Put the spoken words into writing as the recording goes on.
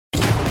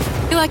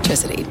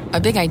Electricity, a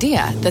big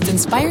idea that's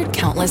inspired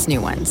countless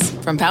new ones.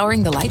 From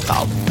powering the light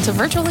bulb to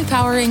virtually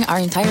powering our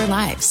entire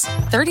lives.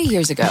 30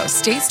 years ago,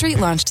 State Street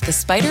launched the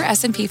Spider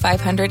S&P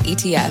 500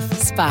 ETF,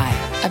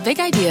 SPY. A big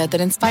idea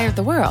that inspired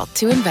the world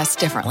to invest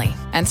differently.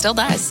 And still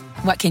does.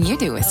 What can you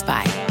do with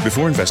SPY?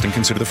 Before investing,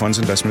 consider the fund's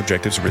investment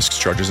objectives, risks,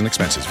 charges, and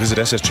expenses. Visit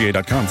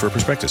ssga.com for a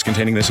prospectus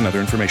containing this and other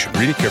information.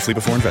 Read it carefully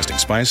before investing.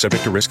 SPY is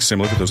subject to risks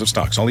similar to those of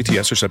stocks. All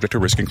ETFs are subject to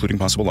risk, including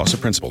possible loss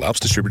of principal. Alps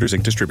Distributors,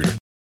 Inc. Distributor.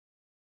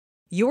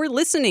 You're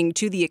listening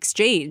to The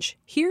Exchange.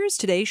 Here's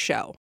today's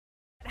show.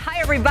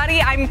 Hi,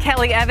 everybody. I'm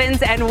Kelly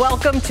Evans, and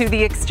welcome to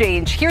The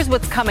Exchange. Here's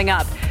what's coming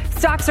up.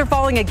 Stocks are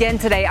falling again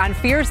today on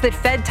fears that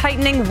Fed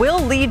tightening will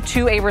lead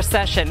to a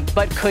recession.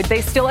 But could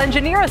they still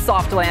engineer a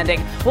soft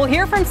landing? We'll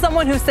hear from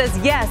someone who says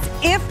yes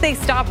if they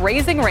stop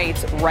raising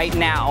rates right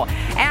now.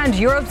 And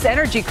Europe's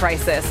energy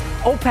crisis.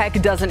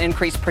 OPEC doesn't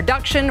increase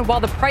production while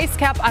the price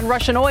cap on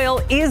Russian oil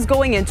is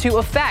going into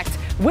effect.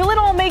 Will it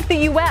all make the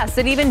U.S.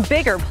 an even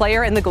bigger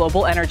player in the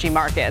global energy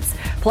markets?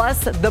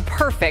 Plus, the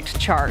perfect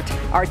chart.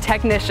 Our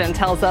technician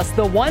tells us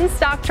the one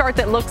stock chart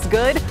that looks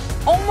good,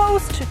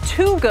 almost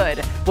too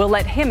good. We'll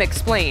let him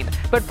explain.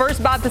 But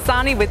first, Bob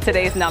Pisani with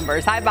today's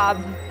numbers. Hi,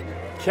 Bob.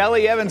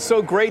 Kelly Evans,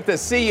 so great to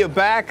see you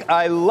back.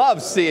 I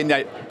love seeing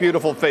that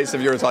beautiful face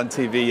of yours on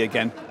TV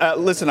again.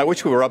 Listen, I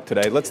wish we were up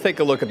today. Let's take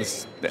a look at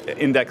the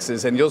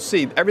indexes, and you'll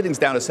see everything's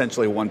down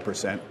essentially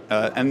 1%.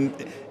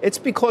 And it's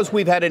because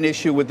we've had an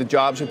issue with the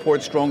jobs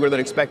report stronger than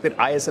expected,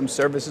 ISM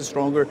services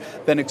stronger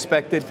than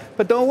expected.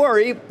 But don't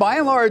worry, by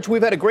and large,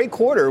 we've had a great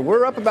quarter.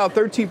 We're up about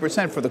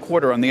 13% for the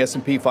quarter on the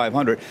S&P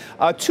 500.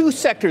 Two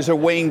sectors are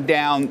weighing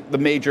down the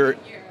major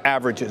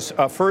averages.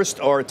 First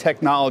are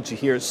technology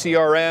here.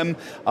 CRM,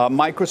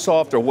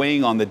 Microsoft are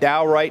weighing on the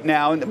Dow right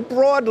now. And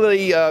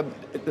broadly,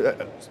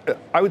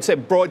 I would say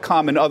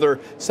Broadcom and other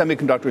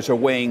semiconductors are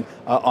weighing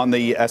on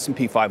the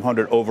S&P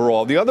 500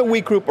 overall. The other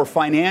weak group are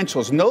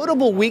financials.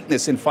 Notable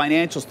weakness in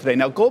financials today.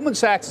 Now, Goldman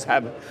Sachs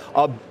have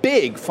a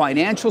big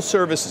financial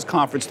services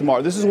conference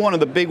tomorrow. This is one of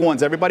the big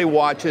ones everybody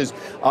watches.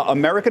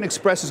 American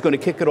Express is going to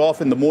kick it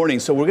off in the morning.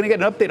 So we're going to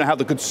get an update on how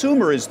the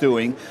consumer is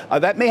doing.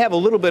 That may have a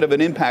little bit of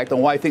an impact on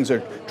why things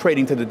are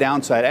trading to the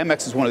downside.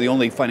 Amex is one of the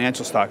only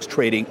financial stocks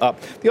trading up.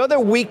 The other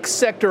weak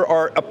sector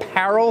are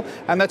apparel,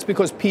 and that's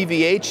because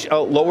PVH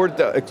lowered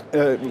their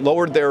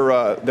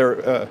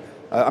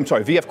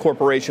VF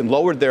Corporation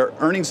lowered their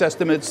earnings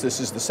estimates. This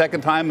is the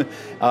second time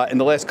in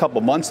the last couple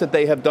of months that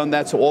they have done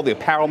that. So all the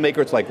apparel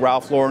makers like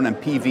Ralph Lauren and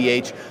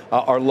PVH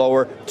are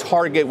lower.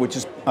 Target, which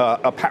is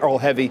apparel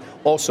heavy,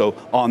 also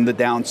on the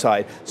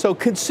downside. So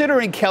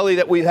considering, Kelly,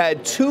 that we've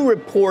had two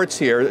reports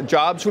here, the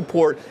jobs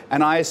report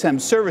and ISM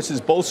services,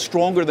 both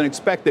stronger than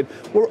expected,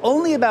 we're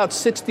only about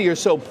 60 or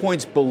so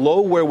points below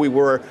where we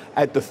were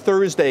at the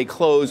Thursday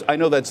close. I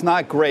know that's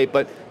not great,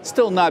 but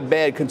still not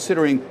bad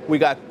considering we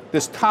got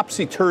this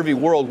topsy-turvy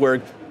world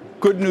where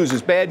good news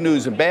is bad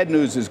news and bad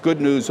news is good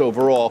news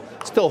overall,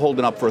 still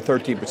holding up for a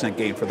 13%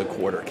 gain for the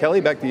quarter.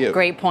 Kelly, back to you.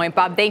 Great point,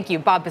 Bob. Thank you.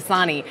 Bob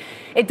Pisani.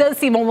 It does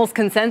seem almost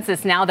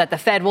consensus now that the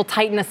Fed will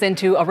tighten us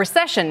into a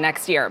recession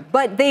next year,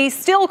 but they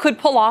still could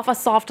pull off a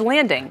soft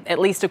landing, at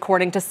least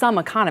according to some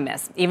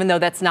economists, even though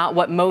that's not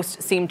what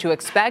most seem to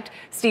expect.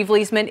 Steve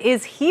Leisman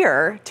is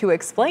here to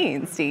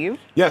explain. Steve?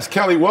 Yes,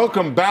 Kelly,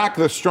 welcome back.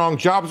 The strong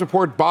jobs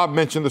report. Bob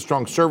mentioned the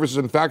strong services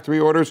and factory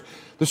orders.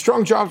 The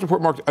strong jobs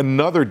report marked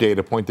another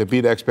data point that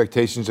beat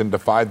expectations and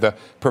defied the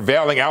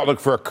prevailing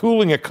outlook for a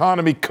cooling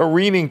economy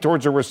careening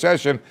towards a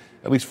recession,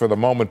 at least for the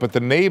moment. But the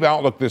NABE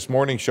outlook this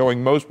morning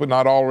showing most but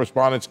not all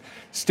respondents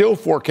still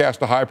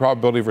forecast a high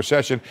probability of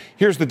recession.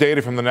 Here's the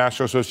data from the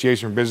National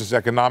Association for Business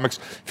Economics.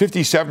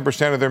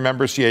 57% of their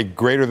members see a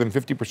greater than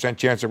 50%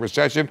 chance of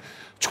recession.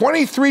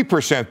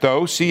 23%,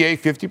 though, see a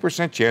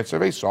 50% chance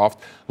of a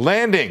soft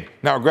landing.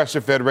 Now,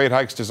 aggressive Fed rate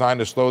hikes designed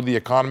to slow the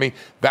economy.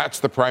 That's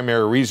the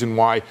primary reason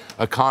why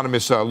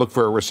economists look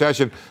for a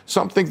recession.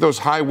 Some think those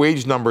high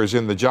wage numbers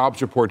in the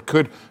jobs report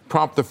could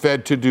prompt the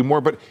Fed to do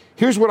more. But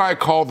here's what I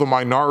call the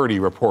minority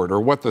report, or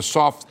what the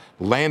soft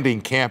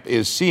landing camp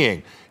is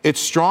seeing.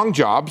 It's strong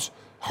jobs,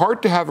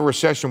 hard to have a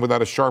recession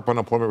without a sharp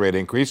unemployment rate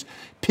increase,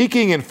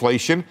 peaking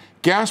inflation,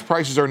 gas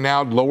prices are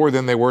now lower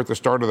than they were at the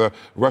start of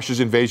Russia's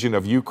invasion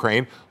of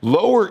Ukraine,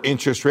 lower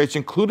interest rates,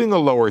 including a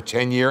lower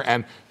 10-year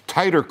and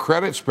tighter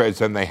credit spreads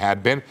than they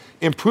had been,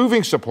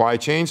 improving supply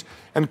chains,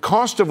 and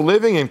cost of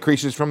living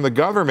increases from the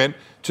government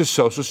to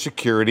Social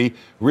Security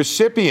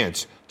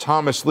recipients.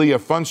 Thomas Lee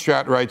of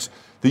Fundstrat writes,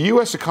 the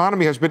U.S.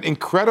 economy has been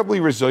incredibly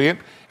resilient,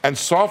 and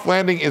soft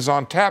landing is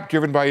on tap,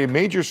 driven by a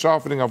major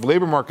softening of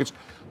labor markets,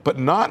 but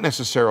not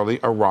necessarily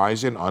a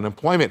rise in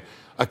unemployment.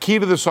 A key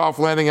to the soft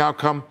landing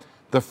outcome,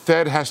 the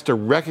Fed has to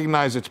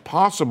recognize it's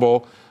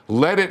possible,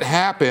 let it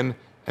happen,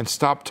 and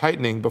stop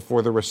tightening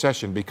before the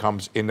recession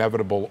becomes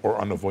inevitable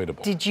or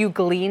unavoidable. Did you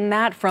glean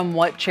that from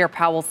what Chair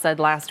Powell said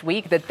last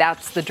week, that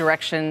that's the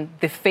direction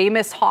the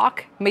famous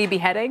hawk may be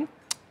heading?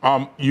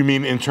 You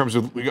mean in terms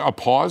of a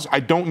pause?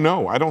 I don't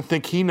know. I don't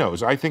think he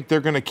knows. I think they're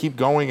going to keep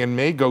going and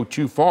may go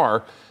too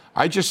far.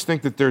 I just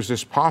think that there's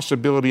this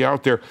possibility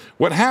out there.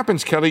 What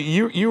happens, Kelly,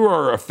 you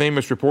are a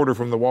famous reporter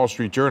from the Wall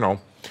Street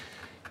Journal.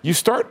 You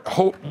start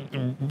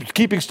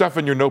keeping stuff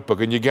in your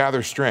notebook and you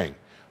gather string.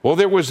 Well,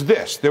 there was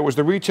this. There was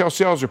the retail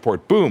sales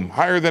report. Boom,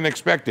 higher than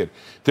expected.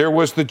 There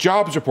was the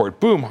jobs report.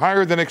 Boom,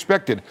 higher than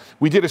expected.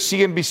 We did a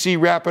CNBC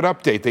rapid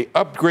update. They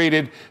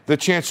upgraded the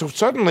chance. So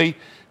suddenly,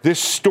 this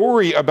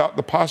story about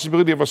the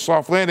possibility of a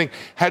soft landing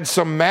had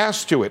some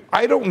mass to it.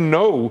 I don't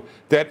know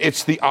that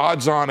it's the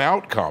odds-on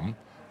outcome,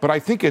 but I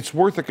think it's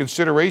worth a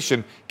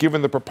consideration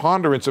given the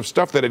preponderance of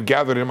stuff that had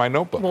gathered in my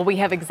notebook. Well, we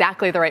have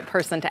exactly the right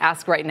person to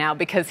ask right now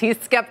because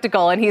he's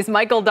skeptical, and he's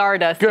Michael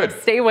Darda. So Good.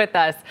 Stay with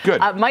us. Good.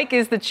 Mike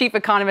is the chief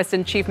economist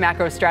and chief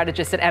macro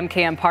strategist at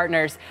MKM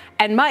Partners.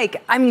 And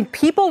Mike, I mean,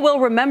 people will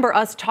remember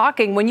us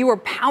talking when you were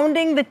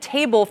pounding the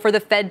table for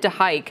the Fed to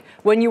hike,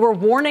 when you were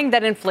warning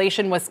that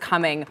inflation was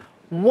coming.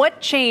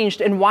 What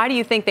changed, and why do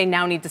you think they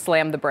now need to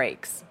slam the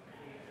brakes?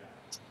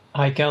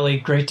 Hi, Kelly.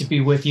 Great to be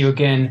with you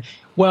again.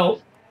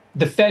 Well,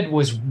 the Fed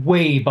was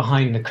way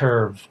behind the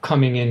curve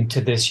coming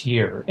into this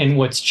year. And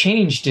what's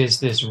changed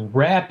is this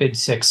rapid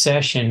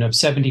succession of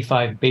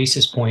 75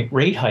 basis point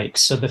rate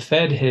hikes. So the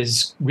Fed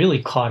has really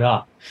caught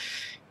up.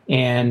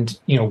 And,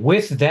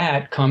 with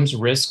that comes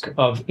risk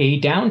of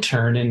a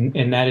downturn.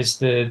 And that is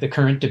the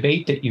current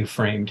debate that you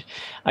framed.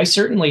 I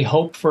certainly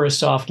hope for a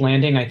soft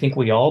landing. I think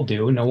we all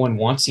do. No one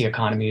wants the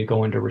economy to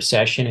go into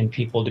recession and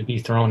people to be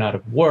thrown out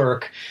of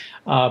work.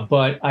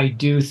 But I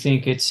do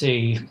think it's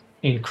a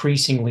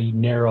increasingly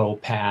narrow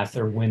path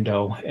or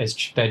window, as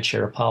Fed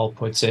Chair Powell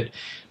puts it,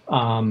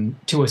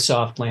 to a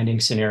soft landing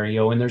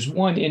scenario. And there's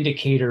one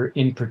indicator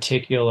in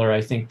particular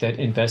I think that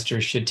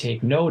investors should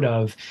take note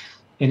of,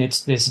 and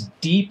it's this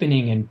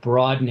deepening and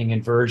broadening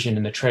inversion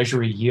in the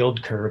Treasury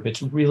yield curve.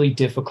 It's really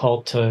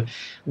difficult to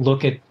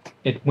look at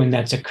it when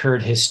that's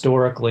occurred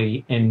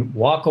historically and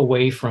walk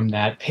away from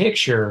that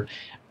picture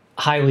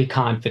highly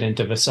confident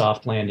of a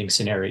soft landing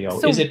scenario.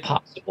 Is it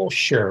possible?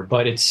 Sure,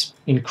 but it's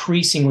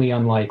increasingly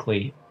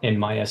unlikely in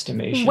my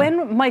estimation.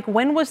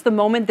 When was the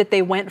moment that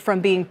they went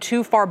from being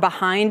too far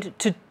behind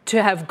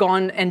to have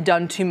gone and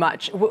done too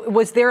much?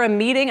 Was there a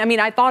meeting? I mean,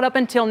 I thought up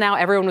until now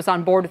everyone was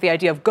on board with the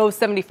idea of go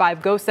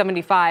 75, go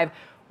 75.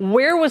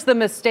 Where was the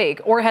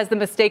mistake? Or has the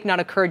mistake not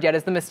occurred yet?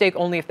 Is the mistake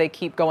only if they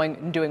keep going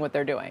and doing what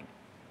they're doing?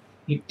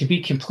 To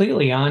be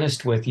completely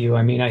honest with you,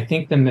 I mean, I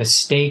think the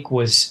mistake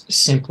was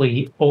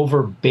simply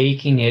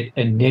over-baking it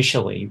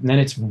initially. And then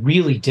it's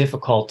really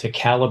difficult to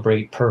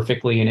calibrate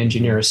perfectly and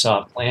engineer a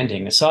soft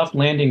landing. The soft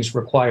landings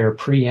require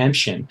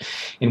preemption,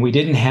 and we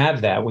didn't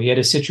have that. We had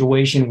a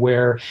situation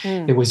where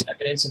there was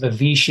evidence of a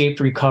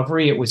V-shaped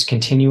recovery. It was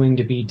continuing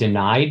to be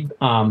denied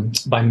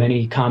by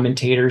many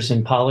commentators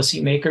and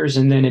policymakers.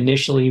 And then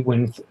initially,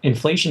 when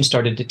inflation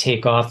started to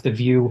take off, the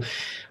view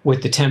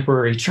with the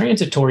temporary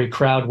transitory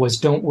crowd was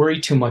don't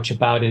worry too much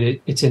about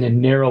it. It's in a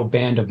narrow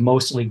band of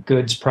mostly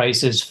goods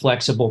prices,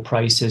 flexible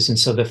prices. And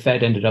so the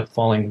Fed ended up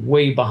falling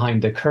way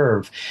behind the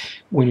curve.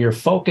 When you're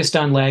focused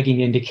on lagging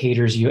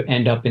indicators, you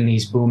end up in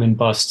these boom and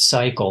bust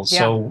cycles. Yeah.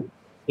 So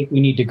I think we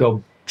need to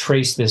go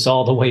trace this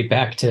all the way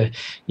back to,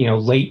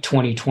 late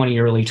 2020,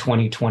 early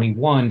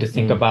 2021 to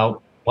think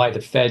about why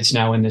the Fed's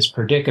now in this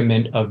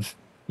predicament of,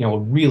 a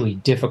really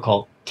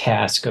difficult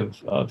task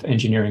of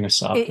engineering a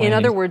soft landing. In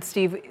other words,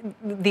 Steve,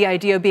 the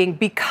idea being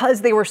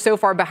because they were so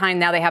far behind,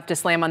 now they have to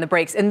slam on the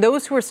brakes. And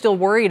those who are still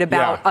worried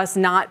about us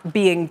not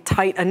being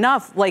tight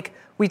enough, like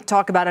we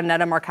talk about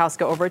Annetta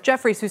Markowska over at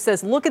Jefferies, who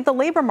says, look at the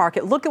labor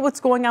market, look at what's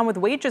going on with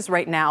wages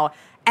right now.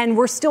 And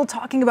we're still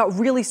talking about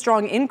really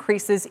strong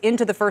increases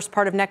into the first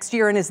part of next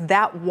year. And is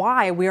that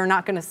why we are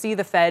not going to see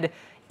the Fed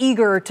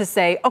eager to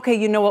say, okay,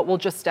 you know what, we'll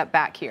just step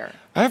back here?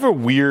 I have a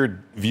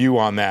weird view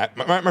on that.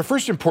 My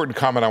first important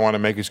comment I want to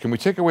make is, can we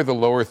take away the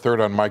lower third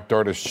on Mike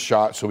Darda's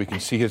shot so we can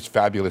see his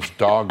fabulous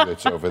dog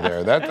that's over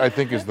there? That, I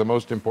think, is the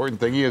most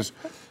important thing. He is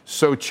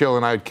so chill,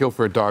 and I'd kill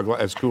for a dog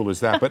as cool as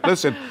that. But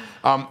listen,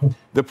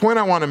 the point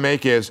I want to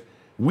make is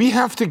we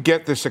have to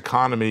get this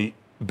economy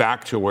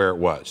back to where it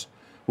was.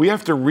 We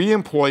have to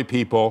re-employ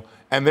people,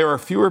 and there are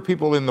fewer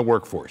people in the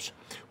workforce.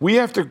 We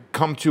have to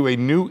come to a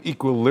new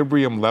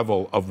equilibrium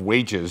level of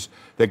wages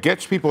that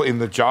gets people in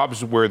the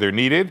jobs where they're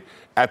needed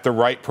at the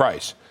right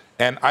price.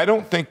 And I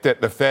don't think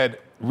that the Fed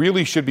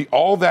really should be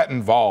all that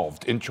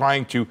involved in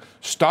trying to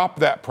stop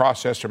that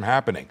process from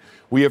happening.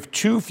 We have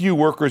too few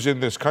workers in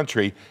this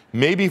country,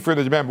 maybe for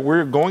the demand, but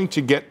we're going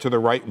to get to the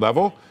right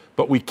level.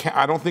 But we can't.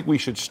 I don't think we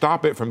should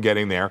stop it from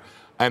getting there.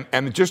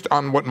 And just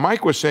on what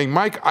Mike was saying,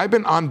 Mike, I've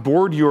been on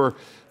board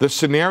the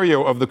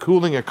scenario of the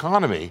cooling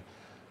economy,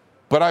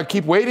 but I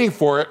keep waiting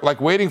for it, like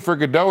waiting for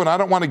Godot, and I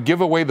don't want to give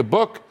away the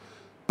book,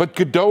 but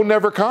Godot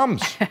never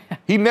comes.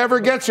 He never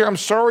gets here. I'm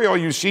sorry, all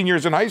you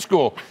seniors in high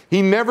school.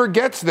 He never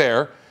gets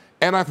there,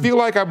 and I feel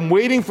like I'm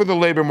waiting for the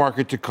labor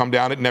market to come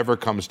down. It never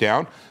comes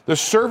down. The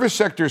service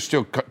sector is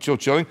still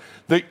chilling.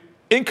 The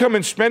income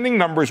and spending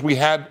numbers we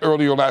had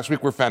earlier last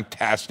week were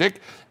fantastic,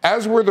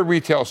 as were the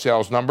retail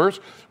sales numbers.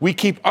 We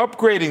keep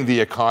upgrading the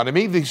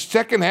economy. The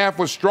second half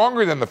was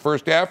stronger than the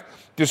first half,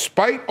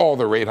 despite all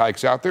the rate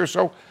hikes out there.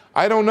 So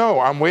I don't know.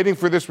 I'm waiting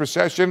for this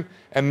recession,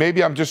 and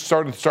maybe I'm just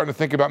starting to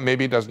think about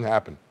maybe it doesn't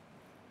happen.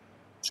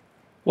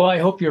 Well, I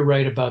hope you're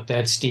right about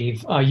that,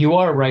 Steve. You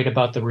are right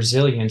about the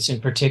resilience, in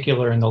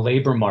particular in the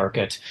labor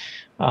market.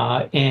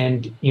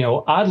 And,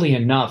 oddly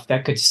enough,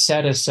 that could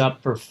set us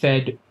up for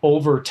Fed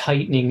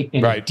over-tightening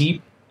in a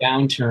deep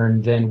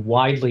downturn than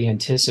widely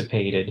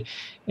anticipated.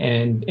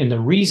 And the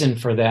reason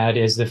for that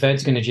is the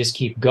Fed's going to just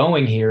keep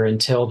going here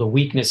until the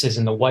weaknesses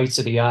in the whites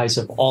of the eyes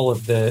of all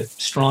of the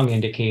strong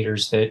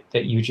indicators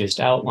that you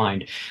just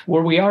outlined.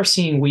 Where we are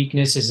seeing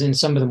weaknesses in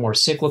some of the more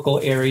cyclical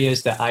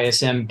areas. The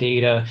ISM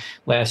data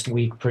last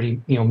week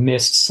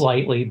missed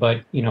slightly,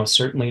 but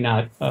certainly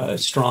not a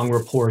strong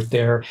report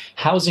there.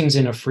 Housing's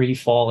in a free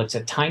fall. It's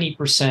a tiny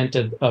percent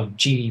of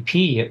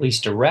GDP, at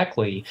least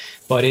directly,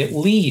 but it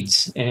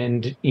leads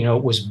and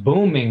it was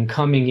booming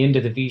coming into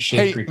the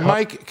V-shaped recovery.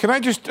 Mike, can I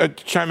just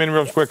chime in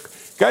real quick?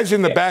 Guys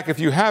in the back, if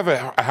you have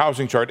a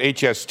housing chart,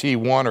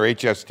 HST1 or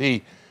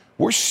HST,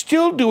 we're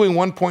still doing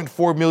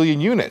 1.4 million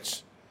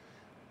units.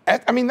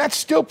 I mean, that's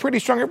still pretty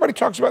strong. Everybody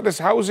talks about this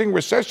housing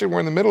recession we're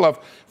in the middle of.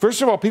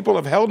 First of all, people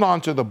have held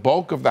on to the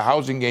bulk of the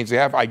housing gains they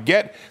have. I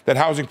get that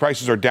housing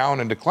prices are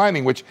down and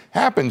declining, which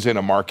happens in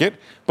a market,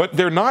 but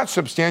they're not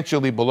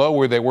substantially below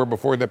where they were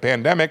before the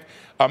pandemic.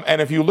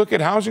 And if you look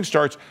at housing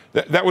starts,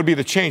 that would be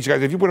the change,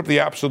 guys. If you put up the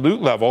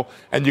absolute level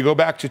and you go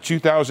back to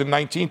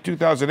 2019,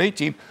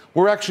 2018,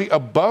 we're actually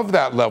above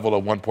that level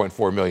of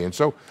 1.4 million.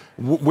 So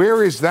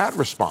where is that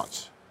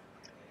response?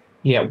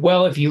 Yeah,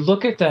 well, if you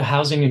look at the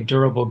housing and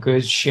durable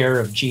goods share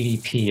of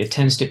GDP, it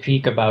tends to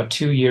peak about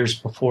 2 years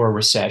before a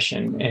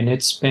recession, and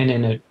it's been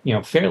in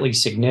a fairly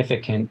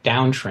significant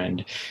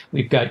downtrend.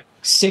 We've got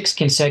 6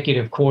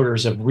 consecutive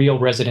quarters of real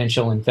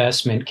residential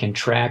investment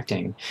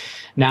contracting.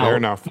 Now, fair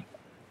enough.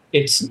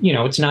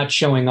 It's not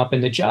showing up in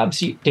the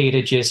jobs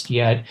data just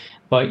yet,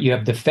 but you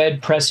have the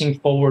Fed pressing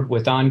forward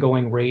with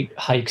ongoing rate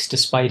hikes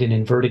despite an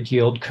inverted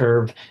yield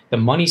curve. The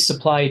money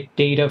supply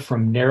data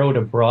from narrow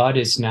to broad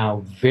is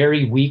now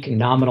very weak in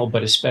nominal,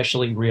 but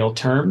especially real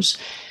terms.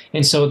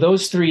 And so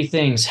those three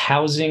things,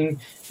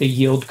 housing, the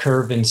yield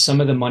curve, and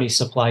some of the money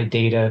supply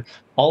data,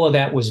 all of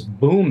that was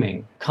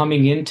booming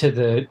coming into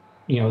the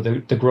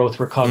growth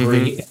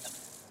recovery.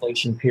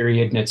 Inflation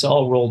period, and it's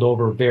all rolled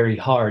over very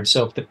hard.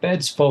 So if the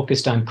Fed's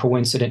focused on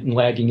coincident and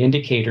lagging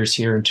indicators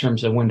here in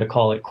terms of when to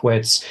call it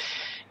quits,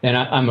 then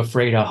I'm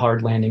afraid a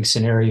hard landing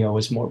scenario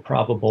is more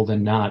probable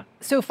than not.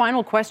 So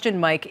final question,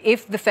 Mike,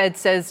 if the Fed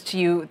says to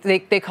you,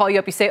 they call you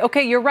up, you say,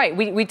 okay, you're right,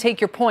 we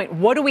take your point.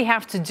 What do we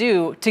have to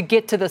do to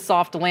get to the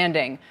soft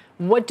landing?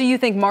 What do you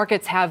think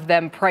markets have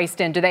them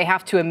priced in? Do they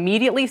have to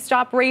immediately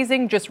stop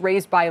raising, just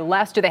raise by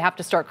less? Do they have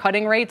to start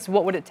cutting rates?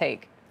 What would it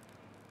take?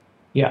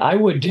 Yeah, I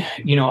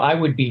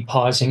would be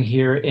pausing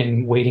here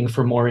and waiting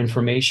for more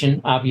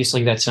information.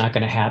 Obviously, that's not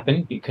going to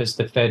happen because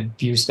the Fed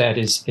views that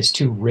as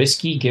too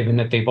risky, given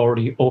that they've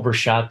already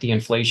overshot the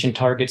inflation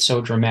target so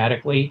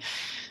dramatically.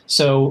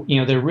 So,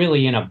 they're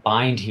really in a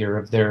bind here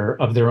of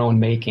their own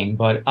making.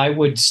 But I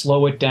would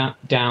slow it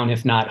down,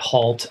 if not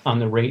halt, on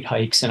the rate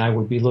hikes, and I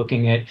would be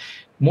looking at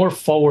more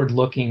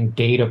forward-looking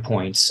data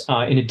points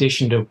in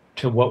addition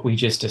to what we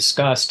just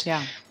discussed.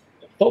 Yeah.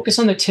 Focus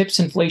on the TIPS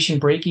inflation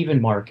break-even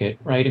market,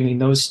 right? I mean,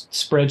 those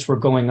spreads were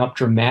going up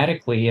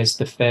dramatically as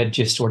the Fed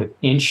just sort of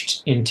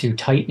inched into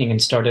tightening and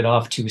started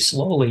off too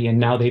slowly. And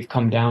now they've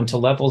come down to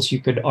levels you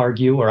could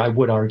argue, or I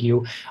would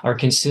argue, are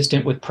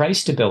consistent with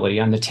price stability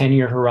on the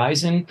 10-year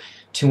horizon,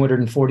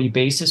 240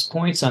 basis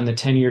points on the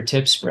 10-year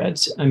TIPS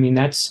spreads. I mean,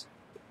 that's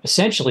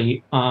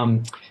essentially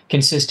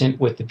consistent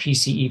with the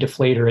PCE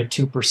deflator at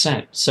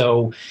 2%.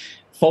 So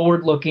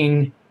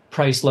forward-looking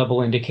price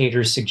level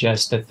indicators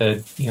suggest that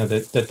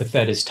the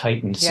Fed is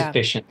tightened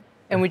sufficient.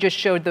 And we just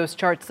showed those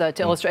charts to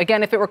illustrate.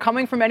 Again, if it were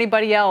coming from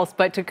anybody else,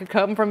 but to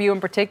come from you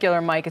in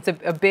particular, Mike, it's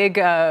a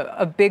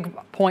big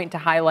point to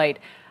highlight.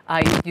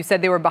 You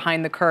said they were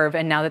behind the curve,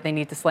 and now that they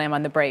need to slam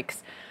on the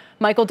brakes.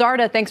 Michael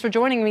Darda, thanks for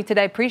joining me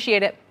today.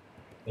 Appreciate it.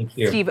 Thank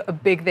you. Steve, a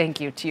big thank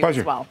you to you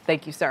Pleasure. as well.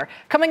 Thank you, sir.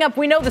 Coming up,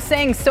 we know the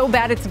saying, so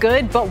bad it's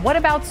good, but what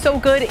about so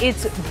good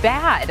it's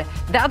bad?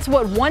 That's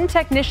what one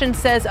technician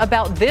says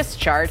about this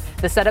chart.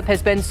 The setup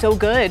has been so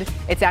good,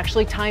 it's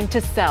actually time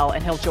to sell,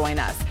 and he'll join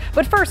us.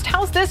 But first,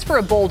 how's this for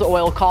a bold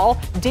oil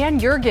call? Dan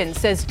Yergin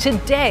says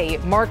today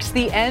marks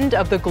the end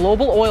of the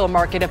global oil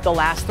market of the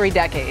last 3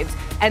 decades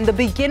and the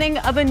beginning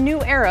of a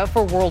new era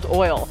for world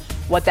oil.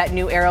 What that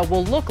new era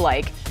will look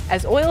like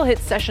as oil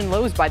hits session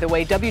lows, by the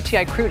way,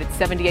 WTI crude at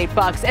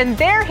 $78. And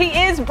there he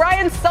is,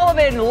 Brian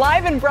Sullivan,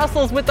 live in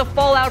Brussels with the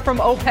fallout from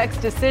OPEC's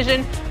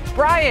decision.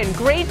 Brian,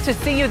 great to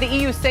see you. The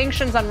EU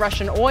sanctions on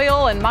Russian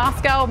oil and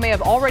Moscow may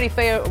have already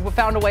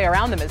found a way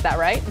around them. Is that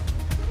right?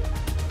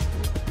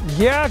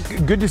 Yeah,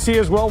 good to see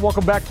you as well.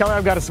 Welcome back, Kelly.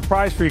 I've got a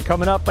surprise for you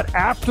coming up. But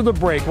after the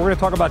break, we're going to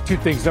talk about 2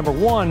 things. Number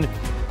one,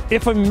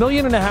 if 1.5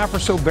 million or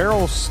so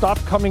barrels stop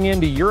coming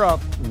into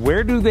Europe,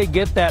 where do they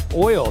get that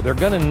oil? They're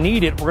going to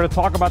need it. We're going to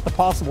talk about the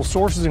possible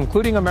sources,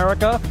 including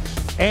America,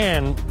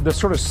 and the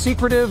sort of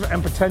secretive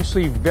and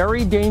potentially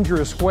very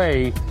dangerous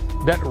way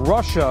that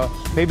Russia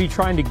may be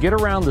trying to get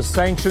around the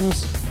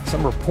sanctions.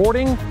 Some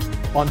reporting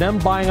on them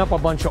buying up a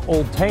bunch of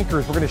old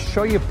tankers. We're going to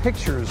show you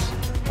pictures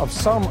of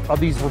some of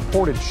these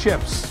reported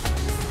ships.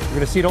 You're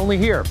going to see it only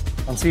here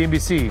on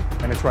CNBC,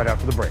 and it's right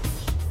after the break.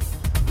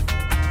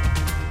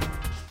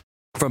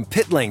 From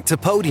pit lane to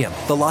podium,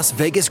 the Las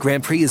Vegas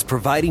Grand Prix is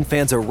providing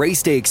fans a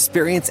race day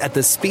experience at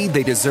the speed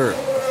they deserve.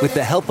 With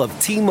the help of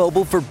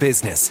T-Mobile for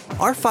Business,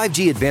 our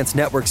 5G advanced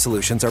network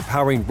solutions are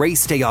powering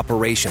race day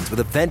operations with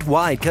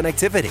event-wide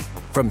connectivity.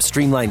 From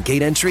streamlined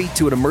gate entry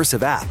to an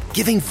immersive app,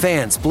 giving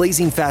fans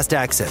blazing fast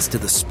access to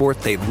the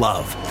sport they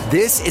love.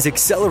 This is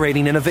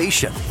accelerating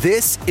innovation.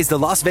 This is the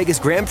Las Vegas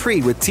Grand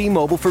Prix with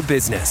T-Mobile for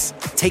Business.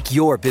 Take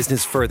your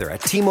business further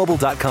at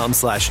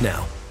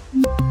T-Mobile.com/now.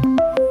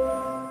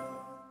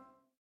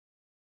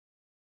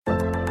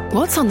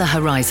 What's on the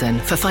horizon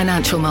for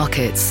financial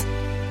markets?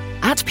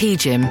 At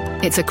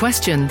PGIM, it's a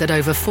question that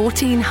over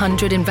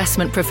 1,400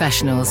 investment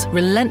professionals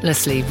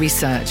relentlessly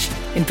research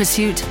in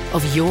pursuit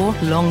of your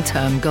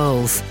long-term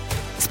goals.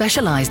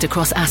 Specialized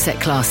across asset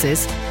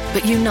classes,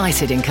 but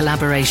united in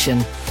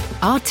collaboration,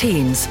 our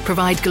teams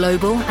provide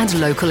global and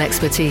local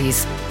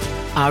expertise.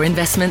 Our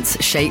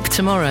investments shape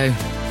tomorrow,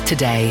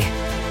 today.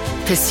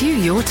 Pursue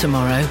your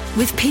tomorrow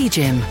with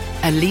PGIM,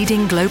 a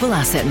leading global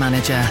asset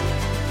manager.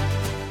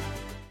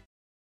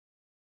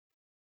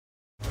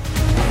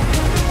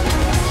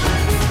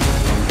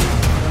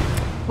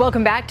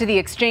 Welcome back to the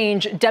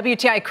exchange.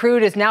 WTI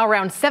crude is now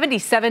around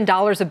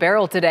 $77 a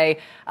barrel today.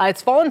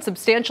 It's fallen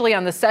substantially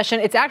on the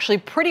session. It's actually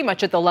pretty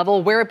much at the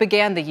level where it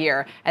began the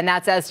year. And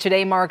that's as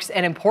today marks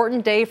an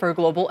important day for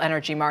global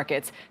energy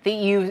markets.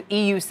 The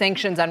EU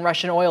sanctions on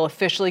Russian oil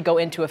officially go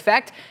into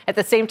effect. At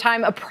the same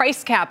time, a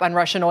price cap on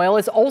Russian oil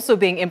is also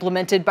being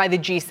implemented by the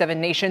G7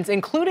 nations,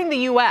 including the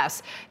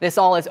U.S. This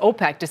all as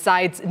OPEC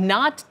decides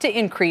not to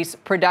increase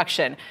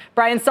production.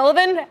 Brian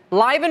Sullivan,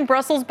 live in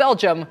Brussels,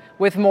 Belgium,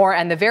 with more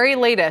and the very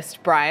latest.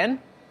 Brian?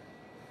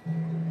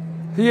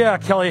 Yeah,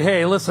 Kelly,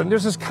 hey, listen,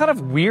 there's this kind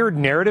of weird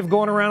narrative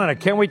going around, and I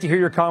can't wait to hear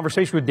your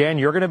conversation with Dan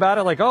Yergin about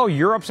it. Like, oh,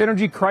 Europe's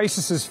energy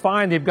crisis is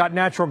fine. They've got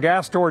natural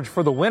gas storage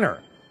for the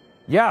winter.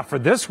 Yeah, for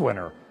this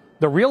winter.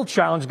 The real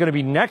challenge is going to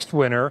be next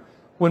winter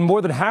when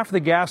more than half of the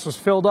gas was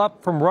filled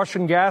up from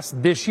Russian gas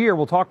this year.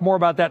 We'll talk more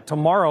about that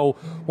tomorrow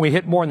when we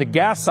hit more on the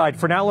gas side.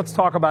 For now, let's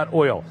talk about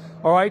oil.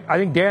 All right, I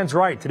think Dan's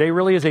right. Today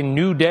really is a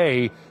new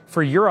day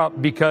for Europe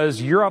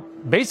because Europe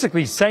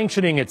basically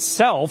sanctioning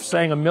itself,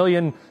 saying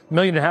 1.5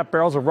 million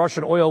barrels of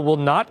Russian oil will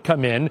not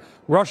come in.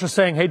 Russia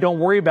saying, hey, don't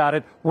worry about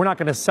it. We're not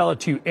going to sell it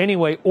to you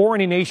anyway, or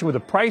any nation with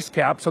a price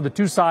cap. So the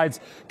two sides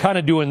kind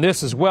of doing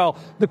this as well.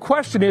 The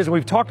question is, and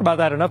we've talked about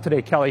that enough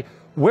today, Kelly,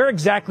 where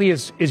exactly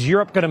is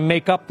Europe going to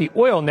make up the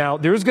oil? Now,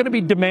 there's going to be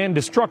demand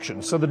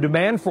destruction. So the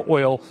demand for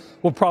oil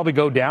will probably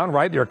go down,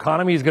 right? Their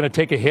economy is going to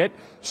take a hit.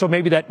 So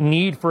maybe that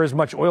need for as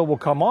much oil will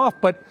come off.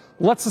 But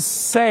let's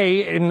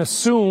say and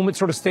assume it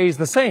sort of stays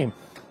the same.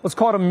 Let's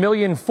call it 1.4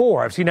 million.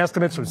 I've seen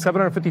estimates from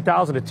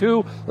 750,000 to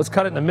 2. Let's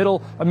cut it in the middle,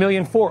 1.4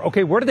 million.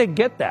 Okay, where do they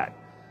get that?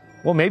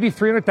 Well, maybe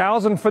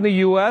 300,000 from the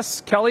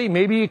U.S., Kelly,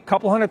 maybe a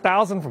couple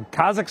 100,000 from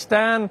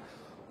Kazakhstan,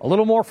 a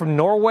little more from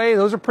Norway.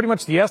 Those are pretty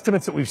much the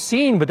estimates that we've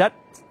seen, but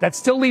that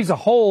still leaves a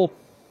hole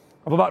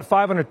of about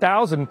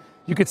 500,000.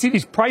 You can see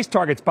these price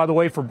targets, by the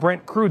way, for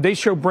Brent crude. They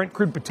show Brent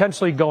crude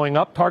potentially going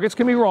up. Targets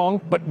can be wrong,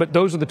 but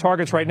those are the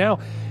targets right now.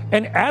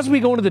 And as we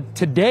go into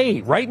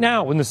today, right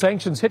now, when the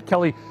sanctions hit,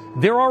 Kelly,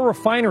 there are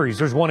refineries.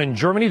 There's one in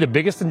Germany, the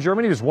biggest in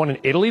Germany. There's one in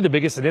Italy, the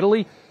biggest in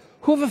Italy,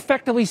 who have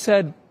effectively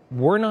said,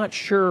 we're not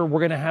sure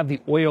we're going to have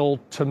the oil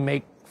to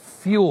make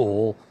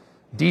fuel,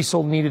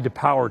 diesel needed to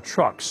power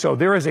trucks. So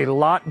there is a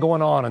lot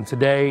going on, and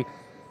today,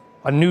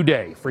 a new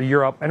day for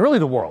Europe and really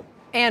the world.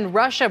 And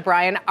Russia,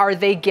 Brian, are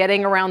they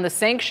getting around the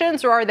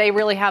sanctions, or are they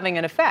really having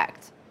an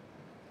effect?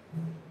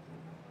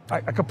 I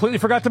completely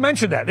forgot to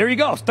mention that. There you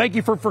go. Thank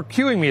you for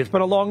cueing me. It's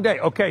been a long day.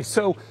 Okay,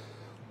 so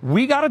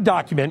we got a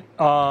document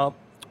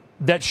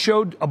that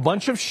showed a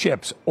bunch of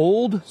ships,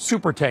 old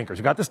super tankers.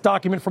 We got this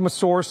document from a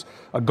source,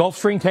 a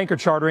Gulfstream tanker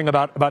chartering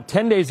about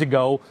 10 days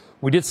ago.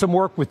 We did some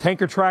work with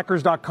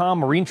tankertrackers.com,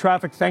 Marine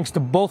Traffic, thanks to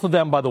both of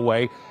them, by the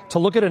way, to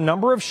look at a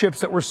number of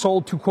ships that were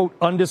sold to, quote,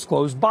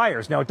 undisclosed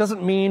buyers. Now, it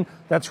doesn't mean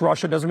that's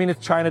Russia, doesn't mean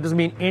it's China, doesn't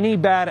mean any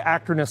bad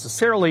actor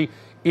necessarily.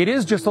 It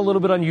is just a little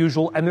bit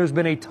unusual, and there's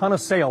been a ton of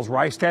sales.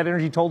 Rystad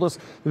Energy told us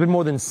there have been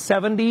more than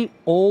 70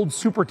 old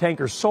super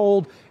tankers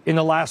sold in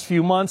the last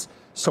few months.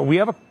 So we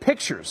have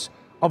pictures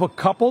of a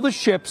couple of the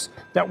ships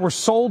that were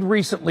sold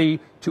recently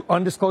to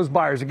undisclosed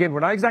buyers. Again,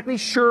 we're not exactly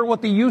sure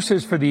what the use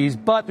is for these,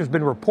 but there's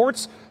been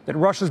reports that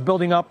Russia's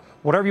building up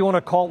whatever you want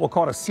to call it. We'll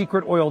call it a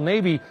secret oil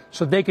navy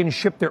so they can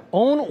ship their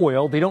own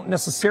oil. They don't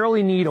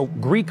necessarily need a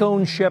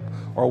Greek-owned ship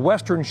or a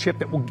Western ship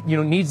that will,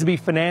 needs to be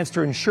financed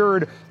or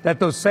insured that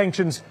those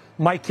sanctions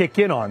might kick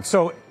in on.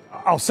 So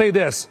I'll say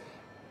this.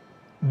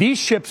 These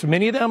ships,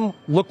 many of them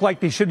look like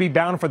they should be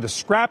bound for the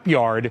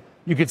scrapyard.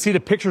 You can see the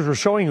pictures we're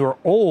showing you are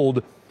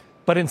old,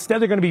 but instead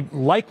they're going to be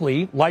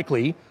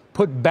likely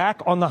put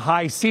back on the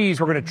high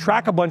seas. We're going to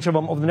track a bunch of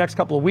them over the next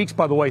couple of weeks,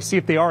 by the way, see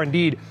if they are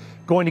indeed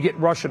going to get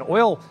Russian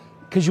oil,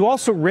 because you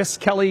also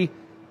risk, Kelly,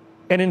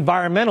 an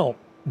environmental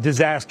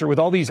disaster with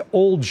all these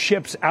old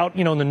ships out,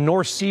 in the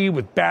North Sea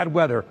with bad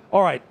weather.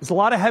 All right, there's a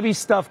lot of heavy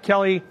stuff,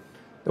 Kelly,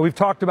 that we've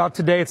talked about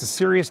today. It's a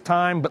serious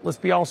time, but let's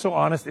be also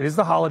honest. It is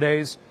the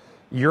holidays.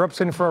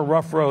 Europe's in for a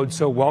rough road,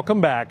 so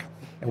welcome back.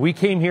 And we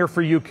came here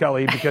for you,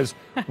 Kelly, because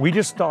we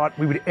just thought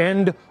we would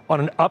end on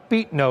an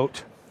upbeat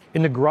note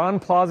in the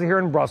Grand Plaza here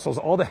in Brussels.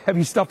 All the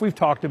heavy stuff we've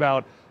talked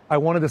about, I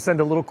wanted to send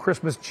a little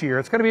Christmas cheer.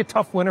 It's going to be a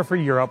tough winter for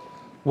Europe.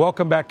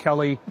 Welcome back,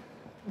 Kelly.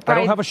 I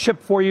don't have a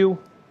ship for you,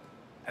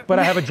 but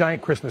I have a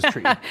giant Christmas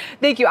tree.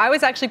 Thank you. I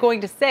was actually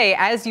going to say,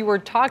 as you were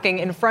talking,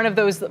 in front of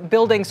those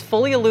buildings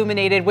fully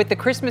illuminated with the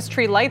Christmas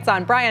tree lights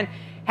on, Brian,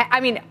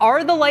 I mean,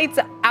 are the lights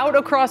out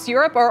across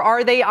Europe, or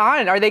are they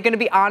on? Are they going to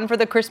be on for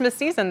the Christmas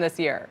season this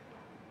year?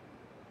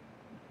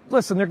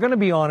 Listen, they're going to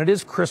be on. It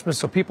is Christmas,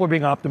 so people are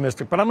being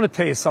optimistic. But I'm going to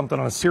tell you something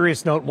on a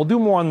serious note. We'll do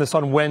more on this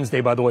on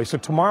Wednesday, by the way. So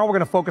tomorrow we're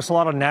going to focus a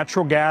lot on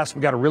natural gas.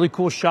 We got a really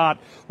cool shot.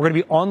 We're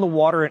going to be on the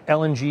water at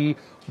LNG.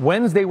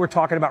 Wednesday, we're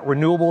talking about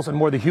renewables and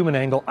more the human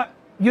angle.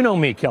 You know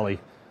me, Kelly.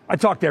 I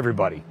talk to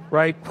everybody,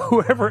 right?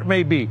 Whoever it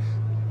may be.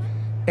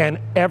 And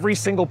every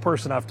single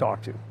person I've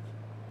talked to,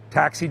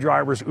 taxi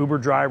drivers, Uber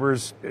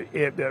drivers,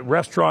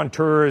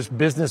 restaurateurs,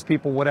 business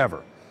people,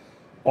 whatever,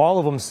 all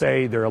of them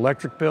say their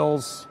electric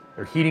bills,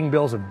 their heating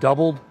bills have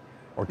doubled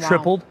or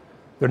tripled. Wow.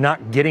 They're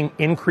not getting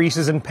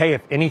increases in pay.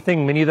 If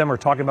anything, many of them are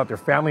talking about their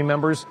family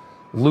members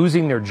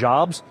losing their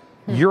jobs.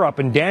 Europe,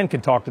 and Dan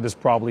can talk to this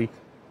probably,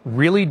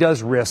 really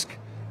does risk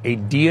a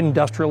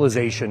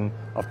deindustrialization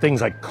of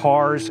things like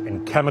cars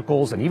and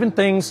chemicals and even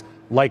things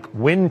like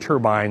wind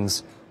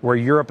turbines, where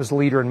Europe is a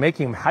leader in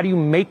making them. How do you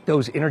make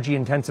those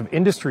energy-intensive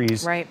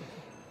industries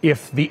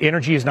if the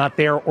energy is not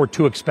there or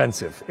too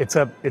expensive? It's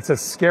a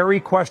scary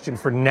question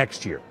for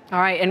next year. All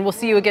right, and we'll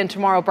see you again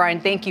tomorrow,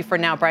 Brian. Thank you for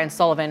now. Brian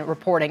Sullivan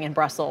reporting in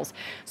Brussels.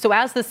 So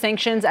as the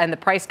sanctions and the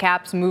price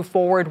caps move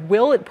forward,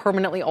 will it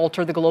permanently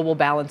alter the global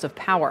balance of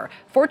power?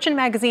 Fortune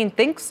magazine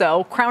thinks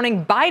so,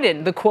 crowning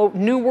Biden the, quote,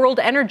 new world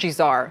energy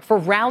czar for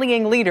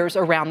rallying leaders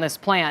around this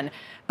plan.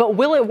 But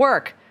will it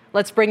work?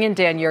 Let's bring in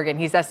Dan Yergin.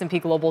 He's S&P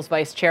Global's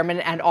vice chairman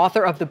and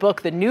author of the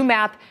book, The New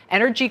Map,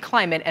 Energy,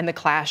 Climate, and the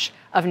Clash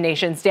of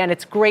Nations. Dan,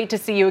 it's great to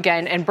see you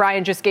again. And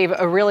Brian just gave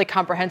a really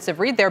comprehensive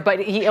read there, but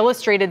he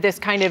illustrated this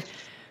kind of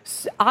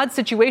odd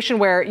situation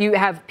where you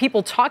have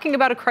people talking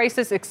about a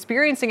crisis,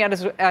 experiencing it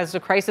as a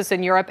crisis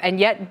in Europe, and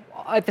yet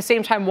at the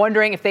same time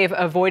wondering if they've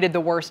avoided the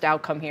worst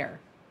outcome here.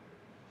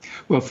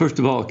 Well, first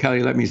of all,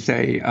 Kelly, let me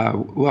say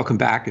welcome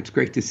back. It's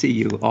great to see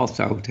you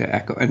also, to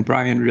echo. And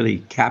Brian really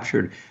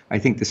captured, I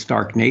think, the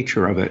stark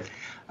nature of it.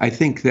 I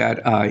think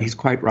that he's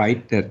quite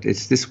right that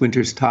it's this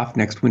winter's tough.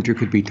 Next winter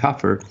could be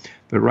tougher.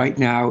 But right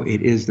now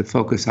it is the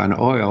focus on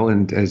oil.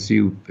 And as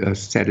you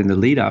said in the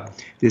lead up,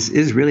 this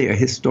is really a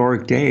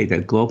historic day. The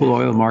global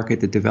oil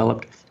market that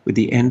developed with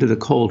the end of the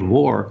Cold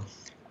War.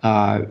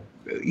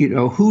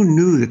 Who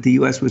knew that the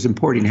U.S. was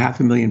importing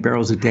 500,000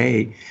 barrels a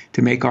day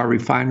to make our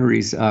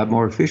refineries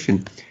more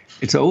efficient?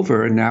 It's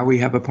over, and now we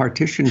have a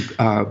partition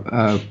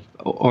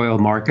oil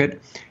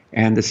market,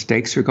 and the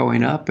stakes are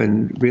going up,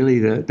 and really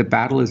the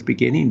battle is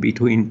beginning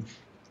between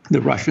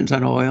the Russians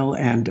on oil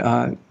and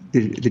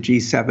the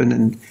G7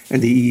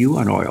 and the EU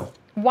on oil.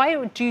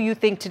 Why do you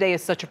think today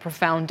is such a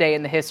profound day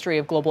in the history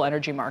of global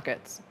energy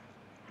markets?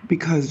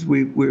 Because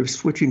we're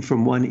switching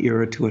from one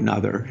era to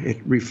another. It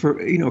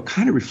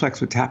kind of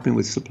reflects what's happening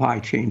with supply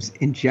chains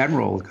in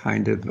general,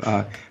 kind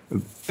of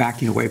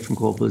backing away from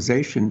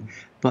globalization.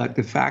 But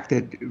the fact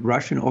that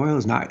Russian oil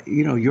is not,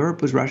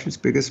 Europe was Russia's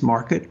biggest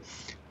market.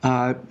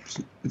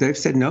 They've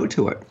said no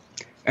to it.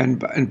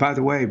 And by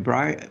the way,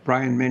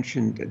 Brian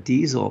mentioned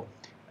diesel.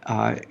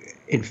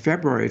 In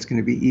February, it's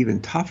going to be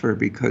even tougher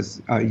because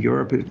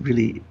Europe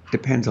really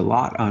depends a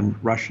lot on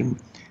Russian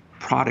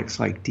products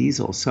like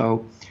diesel.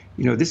 So,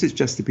 this is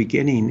just the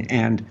beginning.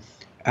 And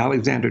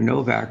Alexander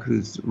Novak,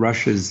 who's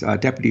Russia's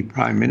deputy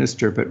prime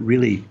minister, but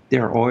really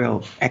their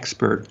oil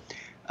expert,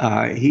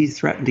 he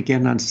threatened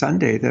again on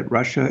Sunday that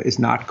Russia is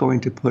not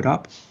going to put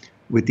up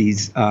with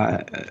these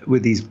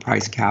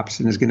price caps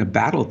and is going to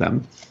battle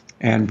them.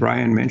 And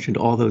Brian mentioned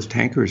all those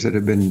tankers that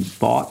have been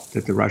bought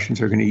that the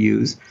Russians are going to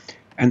use.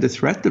 And the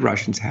threat the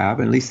Russians have,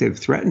 at least they've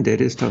threatened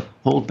it, is to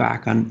hold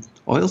back on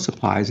oil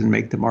supplies and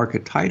make the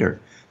market tighter.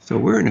 So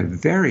we're in a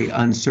very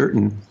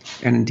uncertain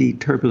and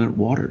indeed turbulent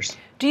waters.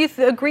 Do you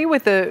agree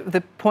with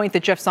the point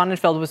that Jeff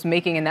Sonnenfeld was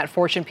making in that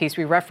Fortune piece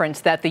we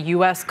referenced, that the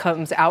U.S.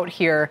 comes out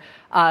here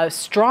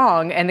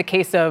strong in the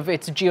case of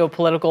its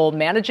geopolitical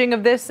managing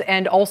of this,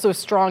 and also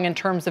strong in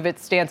terms of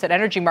its stance at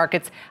energy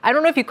markets? I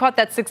don't know if you caught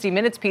that 60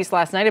 Minutes piece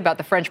last night about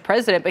the French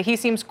president, but he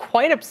seems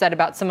quite upset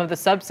about some of the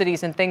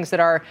subsidies and things that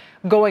are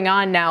going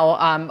on now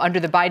under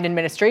the Biden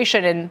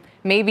administration. And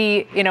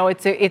maybe,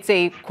 it's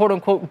a quote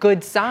unquote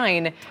good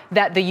sign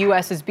that the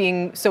U.S. is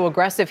being so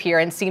aggressive here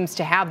and seems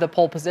to have the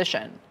pole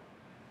position.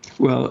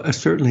 Well,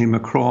 certainly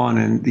Macron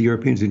and the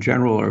Europeans in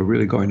general are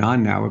really going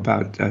on now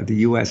about the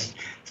U.S.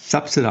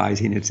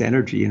 subsidizing its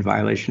energy in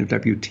violation of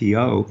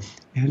WTO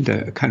and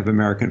a kind of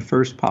American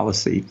first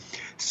policy.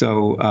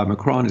 So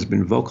Macron has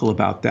been vocal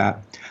about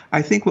that.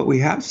 I think what we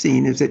have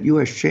seen is that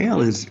U.S. shale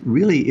is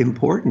really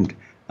important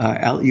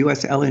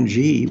U.S.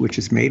 LNG, which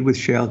is made with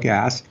shale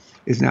gas,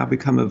 is now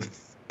become a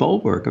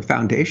bulwark, a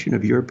foundation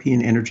of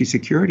European energy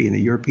security, and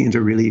the Europeans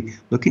are really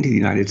looking to the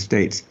United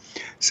States.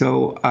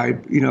 So,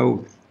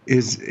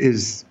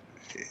 is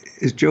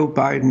Joe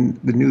Biden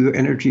the new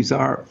energy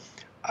czar?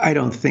 I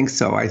don't think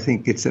so. I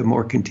think it's a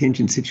more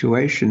contingent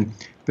situation.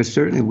 But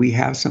certainly we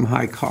have some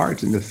high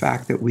cards, and the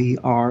fact that we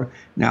are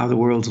now the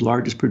world's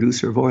largest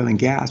producer of oil and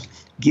gas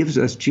gives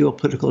us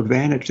geopolitical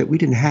advantage that we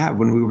didn't have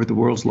when we were the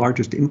world's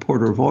largest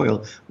importer of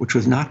oil, which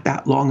was not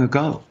that long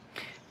ago.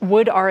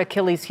 Would our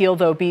Achilles heel,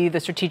 though, be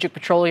the Strategic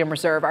Petroleum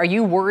Reserve? Are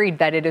you worried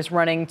that it is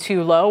running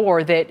too low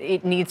or that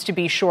it needs to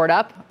be shored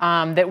up,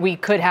 that we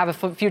could have a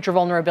future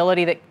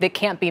vulnerability that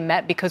can't be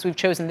met because we've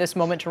chosen this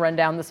moment to run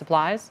down the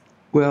supplies?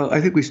 Well,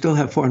 I think we still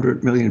have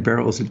 400 million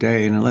barrels a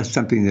day, and unless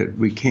something that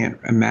we can't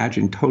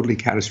imagine totally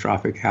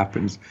catastrophic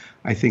happens,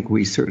 I think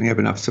we certainly have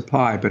enough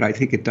supply. But I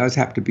think it does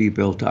have to be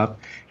built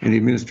up, and the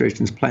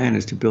administration's plan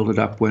is to build it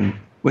up when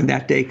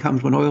that day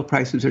comes when oil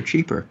prices are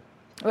cheaper.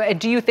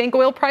 Do you think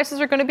oil prices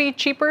are going to be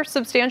cheaper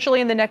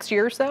substantially in the next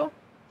year or so?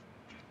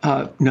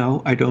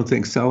 No, I don't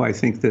think so. I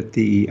think that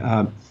the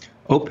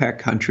OPEC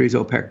countries,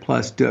 OPEC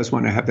Plus, does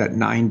want to have that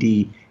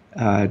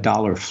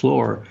 $90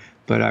 floor.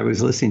 But I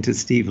was listening to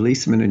Steve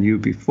Leisman and you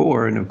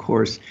before, and of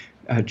course,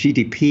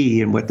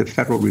 GDP and what the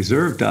Federal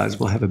Reserve does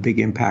will have a big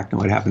impact on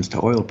what happens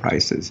to oil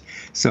prices.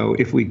 So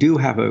if we do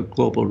have a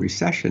global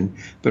recession,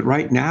 but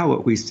right now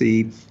what we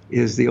see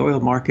is the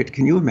oil market,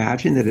 can you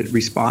imagine that it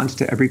responds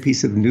to every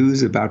piece of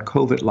news about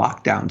COVID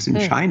lockdowns in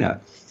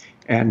China?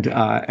 And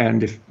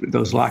if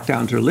those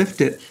lockdowns are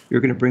lifted,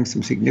 you're going to bring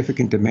some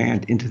significant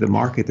demand into the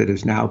market that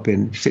has now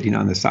been sitting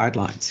on the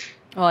sidelines.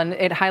 Well, and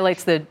it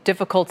highlights the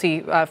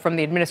difficulty from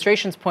the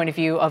administration's point of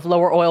view of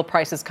lower oil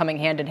prices coming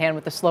hand in hand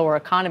with the slower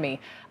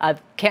economy.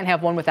 Can't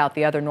have one without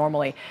the other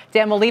normally.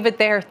 Dan, we'll leave it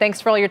there.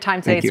 Thanks for all your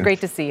time today. It's great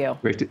to see you.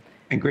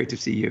 Great to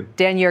see you.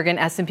 Dan Yergin,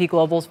 S&P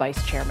Global's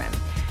vice chairman.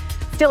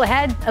 Still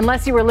ahead,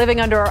 unless you were living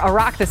under a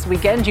rock this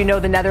weekend, you know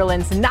the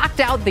Netherlands knocked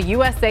out the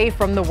USA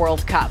from the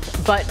World Cup.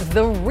 But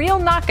the real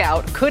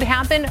knockout could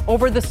happen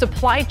over the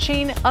supply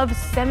chain of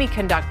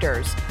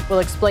semiconductors. We'll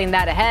explain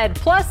that ahead.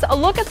 Plus, a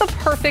look at the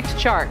perfect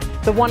chart,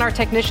 the one our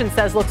technician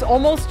says looks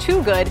almost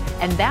too good,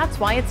 and that's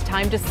why it's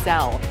time to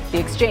sell. The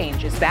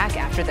Exchange is back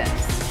after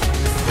this.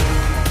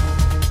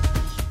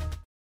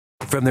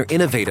 From their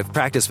innovative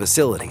practice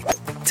facility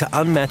to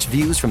unmatched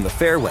views from the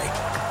fairway,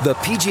 the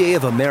PGA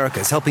of America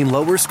is helping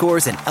lower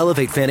scores and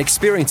elevate fan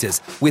experiences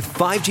with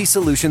 5G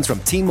solutions from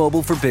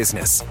T-Mobile for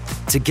Business.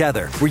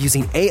 Together, we're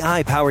using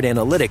AI-powered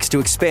analytics to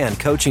expand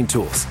coaching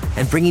tools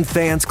and bringing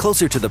fans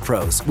closer to the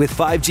pros with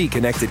 5G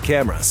connected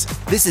cameras.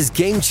 This is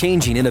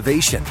game-changing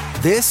innovation.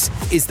 This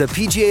is the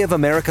PGA of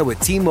America with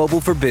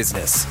T-Mobile for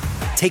Business.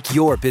 Take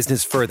your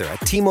business further at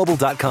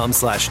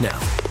T-Mobile.com/now.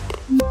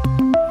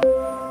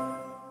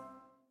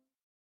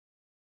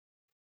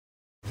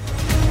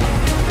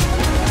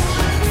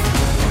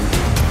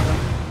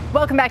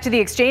 Welcome back to the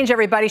Exchange,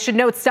 everybody. Should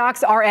note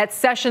stocks are at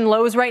session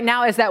lows right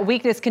now as that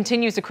weakness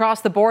continues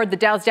across the board. The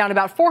Dow's down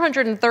about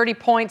 430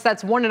 points.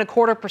 That's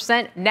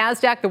 1.25%.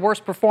 NASDAQ, the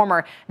worst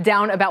performer,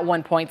 down about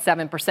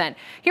 1.7%.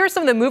 Here are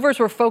some of the movers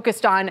we're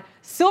focused on.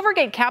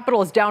 Silvergate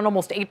Capital is down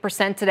almost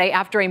 8% today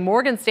after a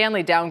Morgan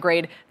Stanley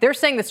downgrade. They're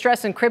saying the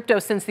stress in crypto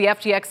since the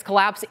FTX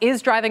collapse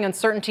is driving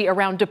uncertainty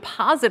around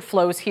deposit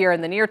flows here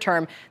in the near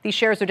term. These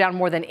shares are down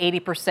more than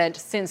 80%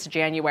 since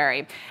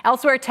January.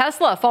 Elsewhere,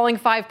 Tesla falling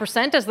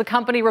 5% as the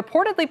company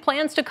reportedly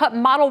plans to cut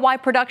Model Y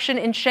production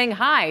in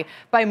Shanghai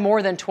by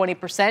more than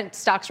 20%.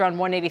 Stocks around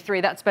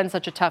 183. That's been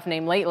such a tough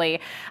name lately.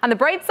 On the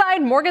bright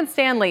side, Morgan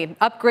Stanley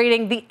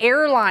upgrading the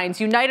airlines,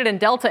 United and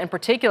Delta in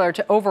particular,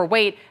 to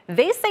overweight.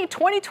 They say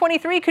 2023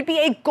 could be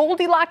a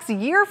Goldilocks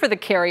year for the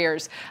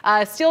carriers.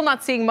 Still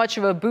not seeing much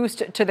of a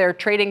boost to their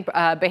trading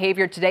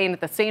behavior today. And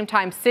at the same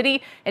time,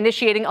 Citi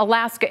initiating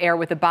Alaska Air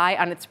with a buy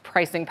on its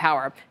pricing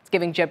power. It's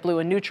giving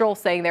JetBlue a neutral,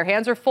 saying their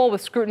hands are full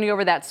with scrutiny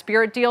over that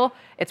Spirit deal,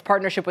 its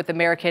partnership with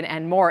American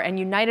and more. And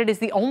United is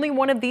the only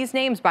one of these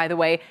names, by the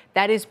way,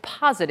 that is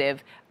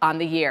positive on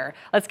the year.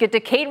 Let's get to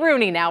Kate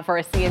Rooney now for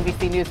a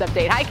CNBC News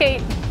update. Hi,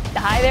 Kate.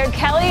 Hi there,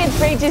 Kelly. It's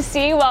great to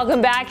see you.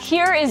 Welcome back.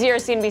 Here is your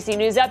CNBC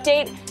News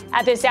update.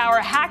 At this hour,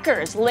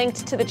 hackers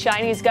linked to the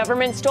Chinese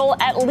government stole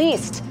at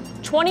least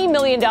 $20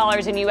 million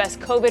in U.S.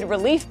 COVID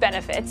relief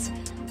benefits.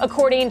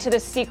 According to the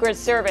Secret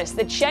Service,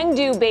 the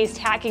Chengdu-based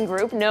hacking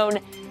group known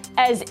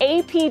as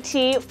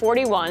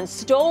APT41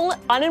 stole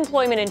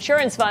unemployment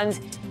insurance funds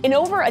in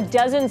over a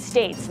dozen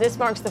states. This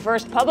marks the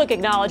first public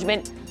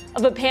acknowledgement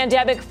of a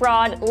pandemic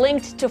fraud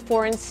linked to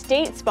foreign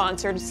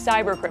state-sponsored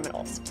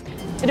cybercriminals.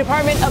 The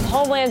Department of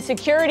Homeland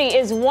Security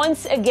is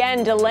once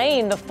again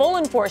delaying the full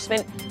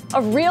enforcement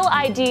of Real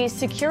ID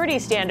security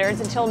standards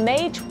until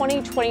May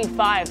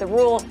 2025. The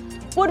rule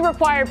would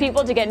require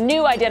people to get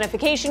new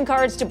identification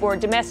cards to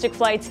board domestic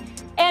flights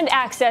and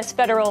access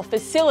federal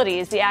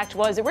facilities. The act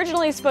was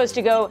originally supposed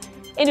to go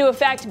into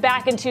effect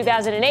back in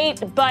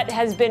 2008, but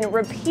has been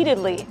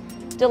repeatedly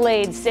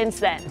delayed since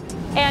then.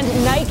 And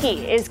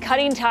Nike is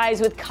cutting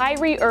ties with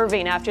Kyrie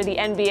Irving after the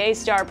NBA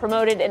star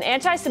promoted an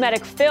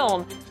anti-Semitic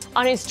film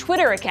on his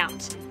Twitter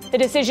account. The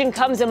decision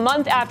comes a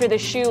month after the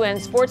shoe and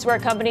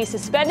sportswear company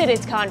suspended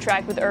its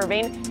contract with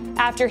Irving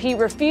after he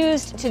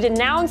refused to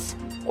denounce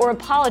or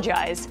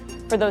apologize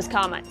for those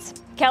comments.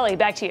 Kelly,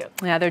 back to you.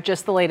 Yeah, they're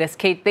just the latest.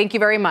 Kate, thank you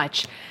very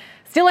much.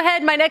 Still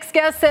ahead, my next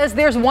guest says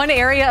there's one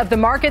area of the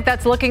market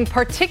that's looking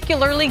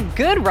particularly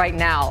good right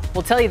now.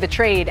 We'll tell you the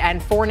trade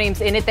and 4 names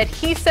in it that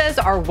he says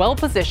are well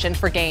positioned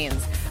for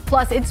gains.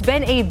 Plus, it's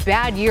been a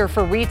bad year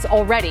for REITs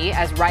already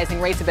as rising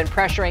rates have been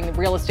pressuring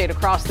real estate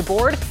across the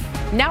board.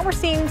 Now we're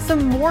seeing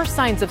some more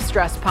signs of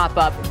stress pop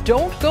up.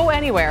 Don't go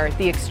anywhere.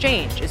 The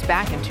Exchange is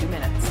back in 2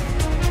 minutes.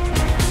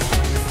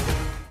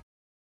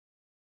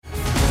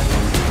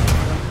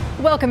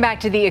 Welcome back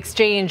to The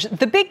Exchange.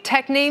 The big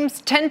tech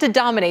names tend to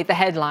dominate the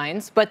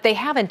headlines, but they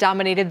haven't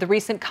dominated the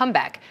recent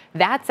comeback.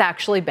 That's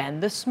actually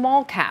been the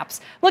small caps.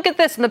 Look at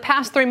this. In the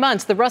past 3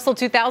 months, the Russell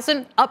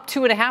 2000 up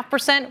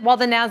 2.5%, while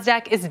the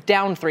NASDAQ is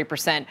down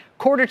 3%.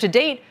 Quarter to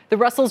date, the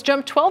Russell's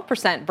jumped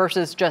 12%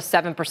 versus just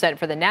 7%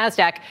 for the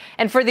NASDAQ.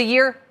 And for the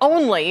year,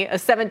 only a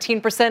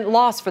 17%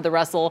 loss for the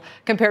Russell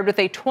compared with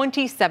a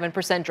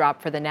 27%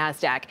 drop for the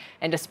NASDAQ.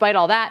 And despite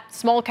all that,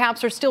 small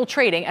caps are still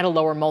trading at a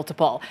lower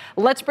multiple.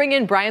 Let's bring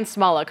in Brian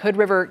Smolak, Hood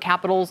River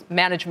Capital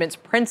Management's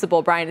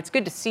principal. Brian, it's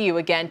good to see you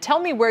again.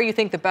 Tell me where you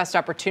think the best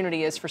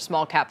opportunity is for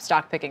small cap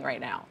stock picking right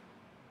now.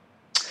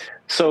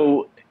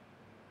 So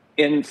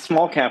in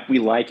small cap, we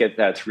like it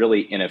that's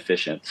really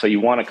inefficient. So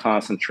you want to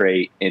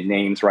concentrate in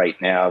names right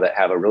now that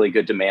have a really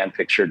good demand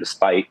picture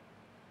despite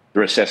the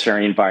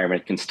recessionary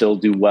environment, can still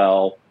do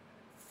well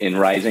in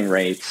rising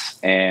rates,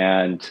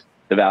 and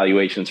the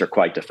valuations are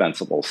quite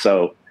defensible.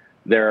 So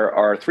there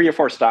are 3 or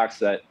 4 stocks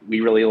that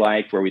we really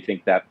like where we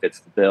think that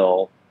fits the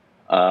bill.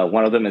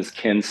 One of them is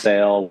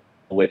Kinsale,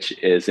 which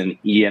is an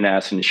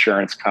E&S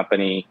insurance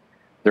company.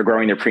 They're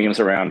growing their premiums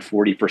around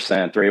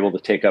 40%. They're able to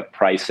take up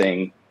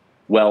pricing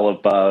well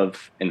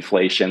above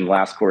inflation.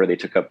 Last quarter, they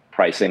took up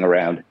pricing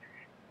around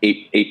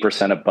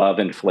 8% above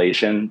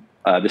inflation.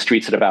 The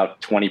street's at about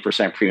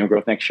 20% premium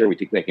growth next year. We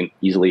think they can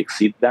easily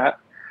exceed that.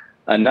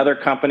 Another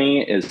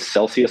company is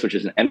Celsius, which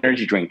is an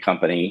energy drink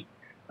company.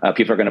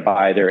 People are going to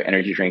buy their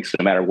energy drinks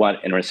no matter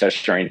what in a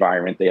recessionary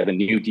environment. They have a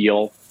new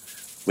deal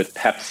with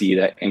Pepsi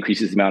that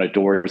increases the amount of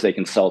doors they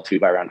can sell to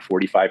by around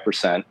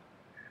 45%.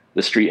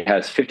 The street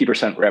has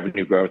 50%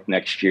 revenue growth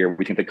next year.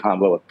 We think the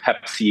combo of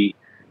Pepsi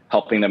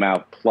helping them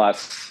out,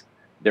 plus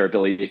their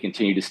ability to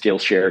continue to steal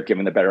share,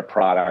 given the better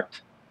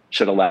product,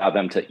 should allow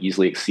them to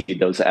easily exceed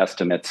those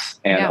estimates.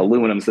 And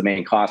aluminum's the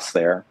main cost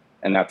there,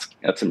 and that's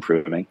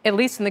improving. At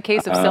least in the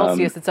case of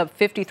Celsius, it's up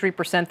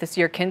 53% this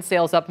year.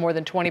 Kinsale's up more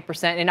than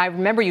 20%. And I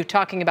remember you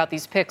talking about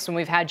these picks when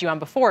we've had you on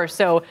before.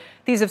 So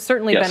these have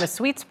certainly been a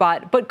sweet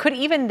spot. But could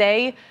even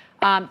they,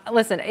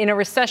 listen, in a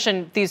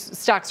recession, these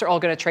stocks are all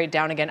going to trade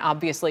down again,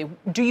 obviously.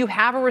 Do you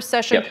have a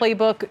recession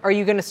playbook? Are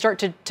you going to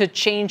start to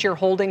change your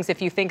holdings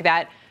if you think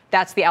that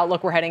that's the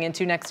outlook we're heading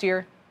into next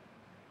year?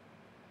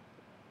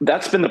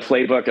 That's been the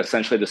playbook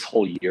essentially this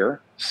whole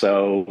year.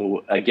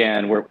 So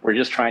again, we're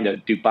just trying to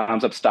do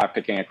bottoms-up stock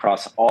picking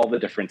across all the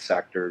different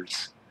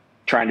sectors,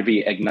 trying to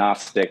be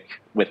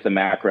agnostic with the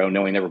macro,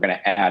 knowing that we're going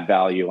to add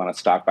value on a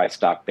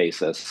stock-by-stock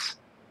basis.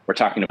 We're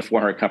talking to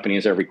 400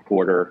 companies every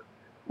quarter.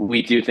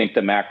 We do think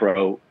the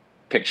macro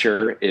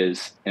picture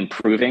is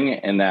improving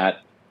and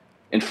that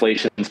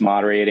inflation's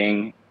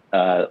moderating,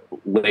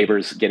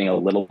 labor's getting a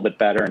little bit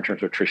better in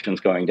terms of attrition's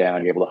going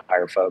down, you're able to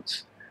hire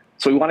folks.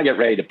 So we want to get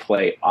ready to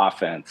play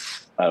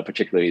offense,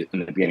 particularly in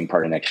the beginning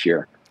part of next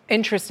year.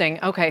 Interesting.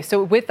 Okay,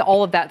 so with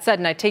all of that said,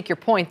 and I take your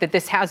point that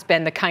this has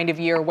been the kind of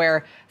year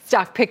where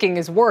stock picking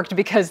has worked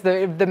because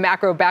the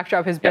macro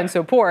backdrop has been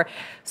so poor.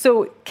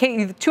 So,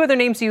 Kate, 2 other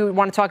names you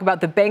want to talk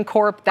about. The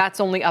Bancorp, that's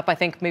only up, I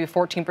think, maybe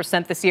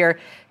 14% this year.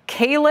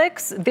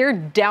 Calix, they're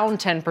down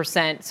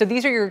 10%. So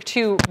these are your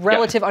 2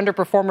 relative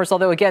underperformers,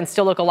 although, again,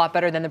 still look a lot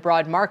better than the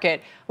broad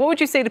market. What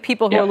would you say to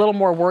people who are a little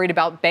more worried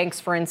about banks,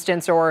 for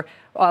instance, or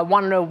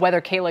want to know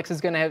whether Calix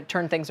is going to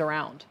turn things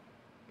around?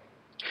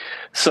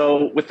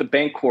 So with the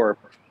Bancorp,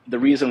 the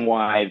reason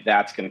why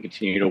that's going to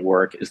continue to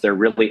work is they're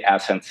really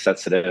asset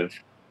sensitive.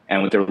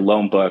 And with their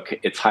loan book,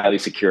 it's highly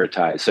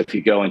securitized. So if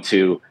you go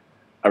into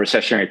a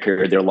recessionary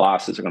period, their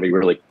losses are going to be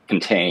really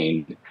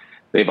contained.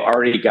 They've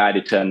already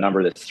guided to a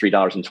number that's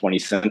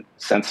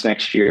 $3.20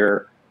 next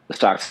year. The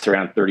stock's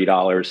around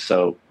 $30.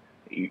 So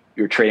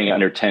you're trading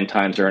under 10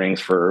 times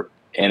earnings for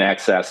in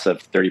excess of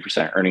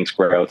 30% earnings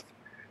growth.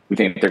 We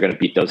think they're going to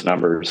beat those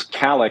numbers.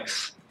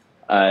 Calix,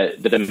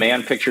 the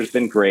demand picture has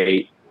been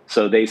great.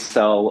 So they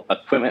sell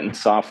equipment and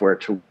software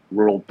to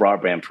rural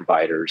broadband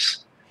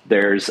providers.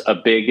 There's a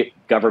big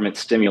government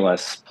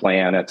stimulus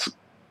plan that's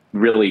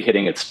really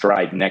hitting its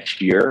stride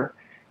next year.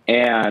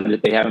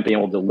 And they haven't been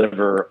able to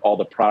deliver all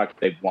the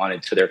product they've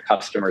wanted to their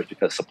customers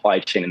because supply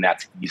chain, and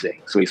that's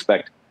easing. So we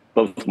expect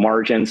both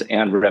margins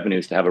and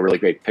revenues to have a really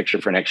great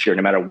picture for next year,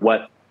 no matter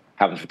what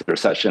happens with the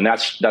recession.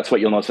 That's what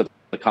you'll notice that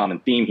the common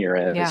theme here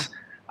is.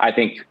 I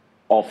think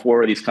all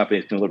four of these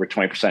companies can deliver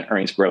 20%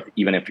 earnings growth,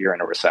 even if you're in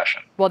a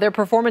recession. Well, their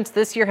performance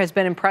this year has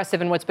been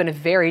impressive in what's been a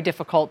very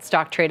difficult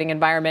stock trading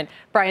environment.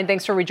 Brian,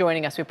 thanks for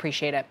rejoining us. We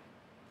appreciate it.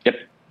 Yep.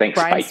 Thanks.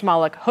 Brian Bye.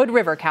 Smolik, Hood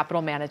River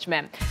Capital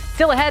Management.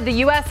 Still ahead, the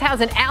U.S.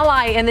 has an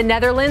ally in the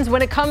Netherlands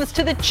when it comes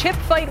to the chip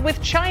fight with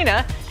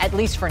China, at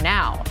least for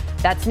now.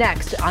 That's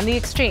next on The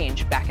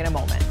Exchange. Back in a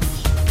moment.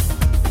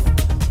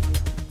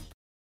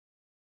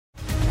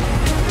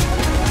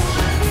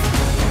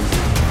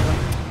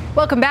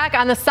 Welcome back.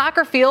 On the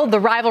soccer field, the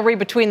rivalry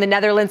between the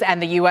Netherlands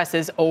and the U.S.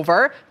 is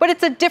over, but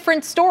it's a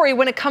different story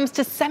when it comes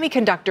to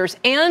semiconductors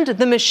and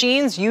the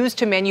machines used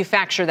to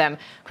manufacture them.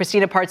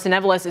 Christina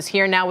Partsenevelis is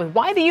here now with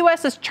why the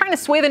U.S. is trying to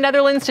sway the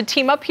Netherlands to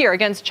team up here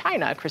against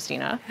China.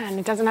 Christina. And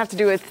it doesn't have to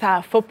do with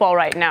football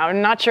right now.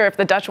 I'm not sure if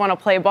the Dutch want to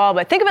play ball,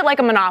 but think of it like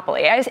a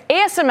monopoly. As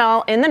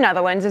ASML in the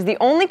Netherlands is the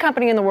only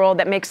company in the world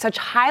that makes such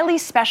highly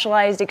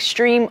specialized,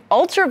 extreme,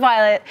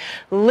 ultraviolet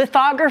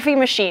lithography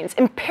machines,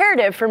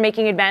 imperative for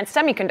making advanced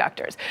semiconductors.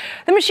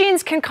 The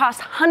machines can cost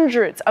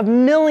hundreds of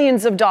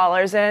millions of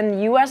dollars, and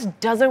the U.S.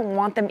 doesn't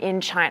want them in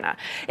China.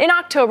 In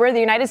October, the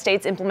United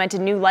States implemented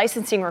new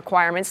licensing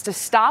requirements to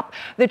stop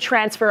the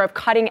transfer of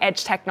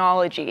cutting-edge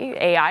technology,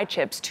 AI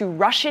chips, to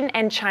Russian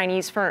and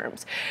Chinese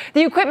firms.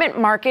 The equipment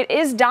market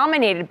is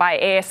dominated by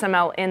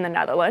ASML in the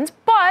Netherlands,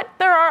 but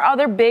there are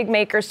other big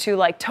makers too,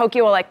 like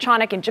Tokyo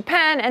Electronic in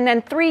Japan, and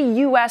then 3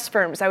 U.S.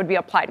 firms. That would be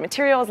Applied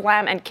Materials,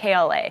 Lam, and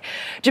KLA.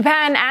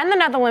 Japan and the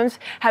Netherlands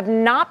have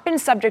not been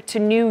subject to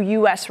new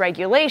U.S.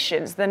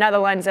 regulations. The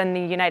Netherlands and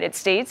the United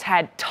States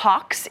had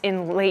talks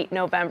in late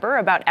November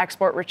about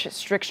export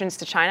restrictions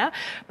to China,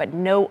 but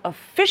no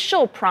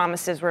official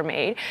promises were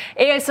made.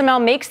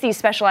 ASML makes these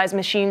specialized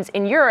machines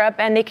in Europe,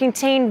 and they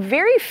contain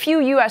very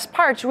few U.S.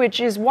 parts, which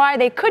is why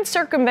they could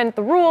circumvent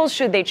the rules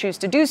should they choose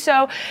to do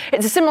so.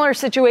 It's a similar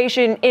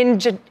situation in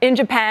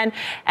Japan,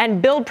 and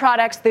build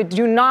products that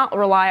do not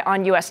rely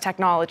on U.S.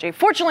 technology.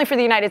 Fortunately for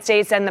the United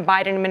States and the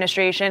Biden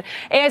administration,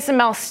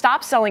 ASML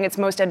stopped selling its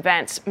most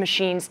advanced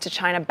machines to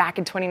China back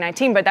in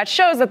 2019, but that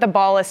shows that the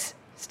ball is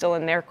still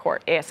in their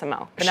court,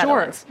 ASML, the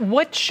Netherlands.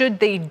 What should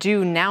they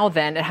do now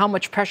then, and how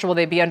much pressure will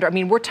they be under? I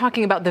mean, we're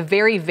talking about the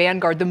very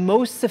vanguard, the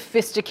most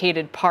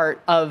sophisticated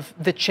part of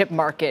the chip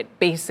market,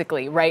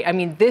 basically, right? I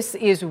mean, this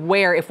is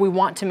where, if we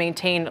want to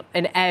maintain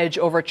an edge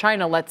over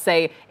China, let's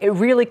say, it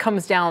really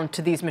comes down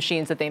to these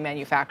machines that they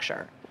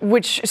manufacture.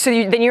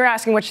 Then you're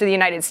asking what should the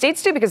United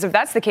States do? Because if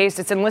that's the case,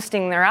 it's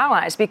enlisting their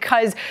allies,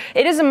 because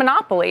it is a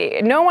monopoly.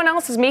 No one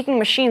else is making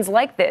machines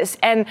like this.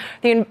 And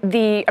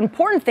the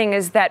important thing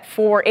is that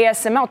for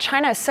ASML,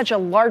 China is such a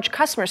large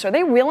customer. So are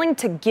they willing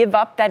to give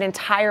up that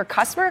entire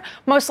customer?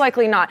 Most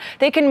likely not.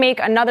 They can make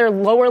another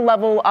lower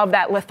level of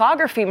that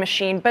lithography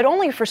machine, but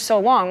only for so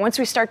long. Once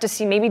we start to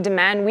see maybe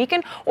demand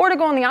weaken, or to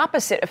go on the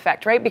opposite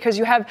effect, right? Because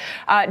you have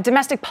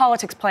domestic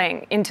politics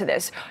playing into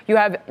this. You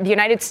have the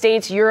United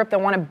States, Europe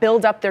that want to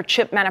build up their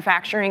chip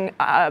manufacturing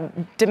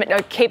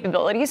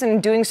capabilities, and in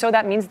doing so,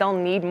 that means they'll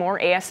need more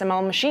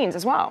ASML machines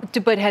as well.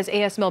 But has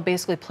ASML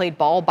basically played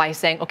ball by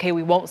saying, okay,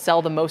 we won't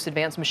sell the most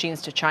advanced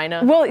machines to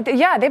China? Well,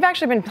 yeah, they've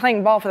actually been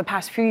playing ball for the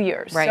past few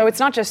years. Right. So it's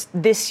not just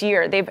this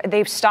year.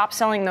 They've stopped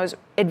selling those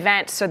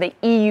advanced, so the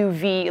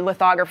EUV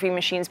lithography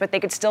machines, but they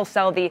could still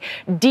sell the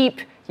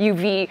deep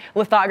UV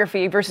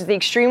lithography versus the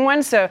extreme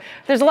one. So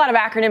there's a lot of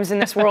acronyms in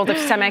this world of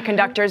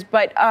semiconductors,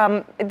 but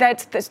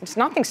it's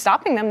nothing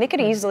stopping them. They could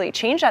easily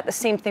change that. The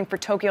same thing for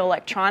Tokyo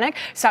Electronic.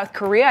 South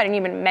Korea, I didn't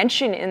even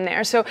mention in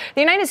there. So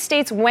the United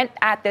States went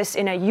at this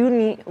in a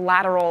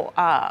unilateral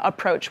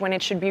approach when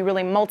it should be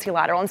really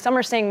multilateral. And some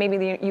are saying maybe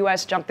the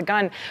U.S. jumped the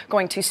gun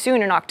going too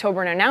soon in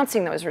October and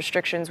announcing those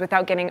restrictions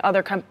without getting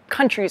other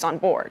countries on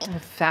board.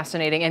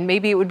 Fascinating. And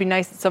maybe it would be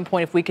nice at some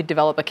point if we could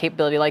develop a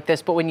capability like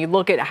this. But when you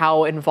look at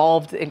how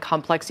involved and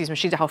complex these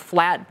machines, how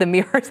flat the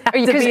mirrors have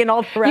to be and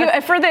all the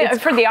rest. For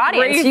the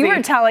audience, crazy. You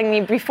were telling me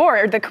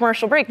before the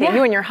commercial break that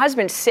you and your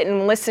husband sit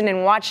and listen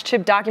and watch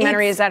chip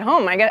documentaries at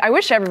home. I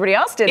wish everybody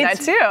else did that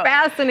too.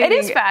 Fascinating. It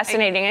is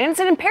fascinating, and it's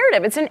an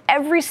imperative. It's in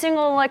every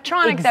single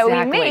electronic that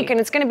we make,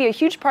 and it's going to be a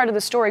huge part of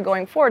the story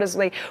going forward as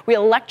we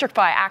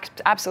electrify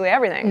absolutely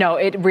everything. No,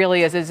 it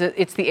really is.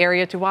 It's the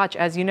area to watch,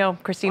 as you know,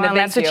 Christina. Well,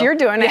 that's what you're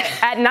doing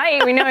at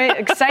night. We know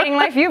exciting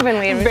life you've been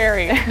leading.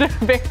 Very.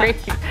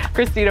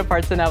 Christina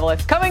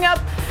Partsenevelis. Coming up,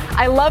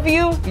 I love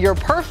you, you're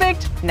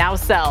perfect, now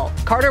sell.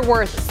 Carter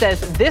Worth says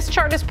this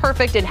chart is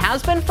perfect and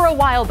has been for a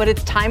while, but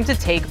it's time to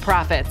take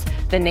profits.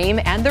 The name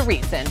and the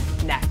reason,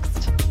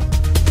 next.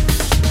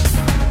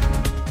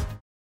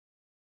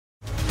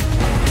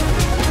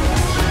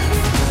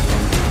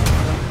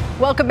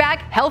 Welcome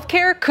back.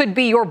 Healthcare could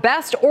be your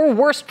best or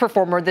worst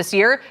performer this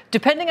year,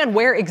 depending on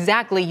where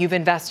exactly you've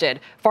invested.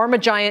 Pharma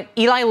giant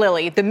Eli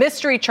Lilly, the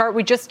mystery chart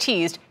we just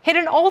teased, hit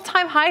an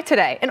all-time high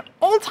today, an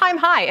all-time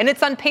high, and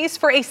it's on pace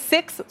for a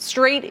 6th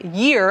straight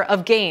year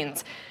of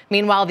gains.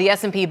 Meanwhile, the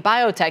S&P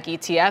Biotech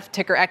ETF,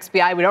 ticker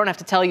XBI, we don't have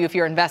to tell you if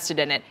you're invested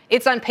in it.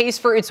 It's on pace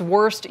for its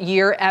worst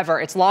year ever.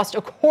 It's lost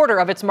a quarter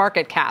of its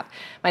market cap.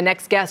 My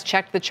next guest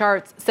checked the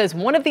charts, says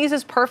one of these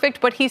is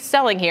perfect, but he's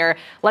selling here.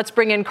 Let's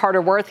bring in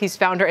Carter Worth. He's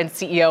founder and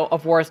CEO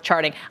of Worth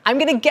Charting. I'm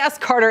going to guess,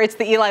 Carter, it's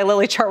the Eli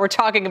Lilly chart we're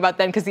talking about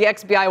then, because the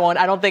XBI one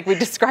I don't think we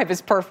describe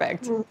as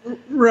perfect.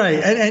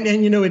 Right.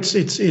 And you know,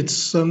 it's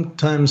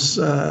sometimes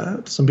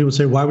some people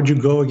say, why would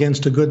you go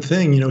against a good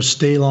thing? You know,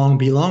 stay long,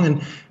 be long.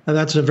 And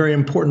that's a very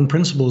important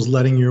principle, is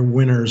letting your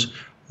winners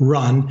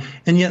run.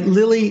 And yet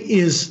Lilly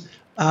is,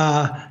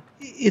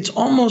 it's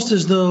almost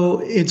as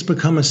though it's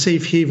become a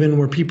safe haven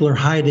where people are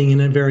hiding in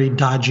a very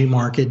dodgy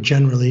market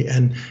generally,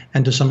 and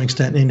to some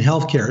extent in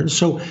healthcare.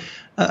 So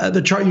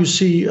the chart you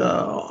see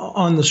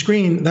on the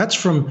screen, that's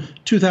from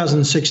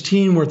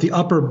 2016. We're at the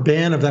upper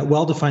band of that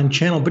well-defined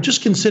channel. But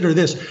just consider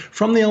this,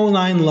 from the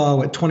 09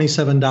 low at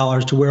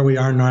 $27 to where we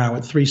are now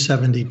at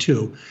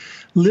 $372.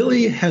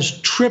 Lilly has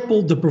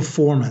tripled the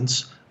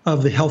performance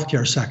of the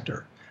healthcare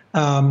sector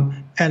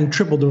and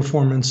tripled the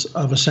performance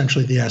of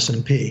essentially the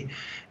S&P.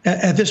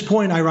 At this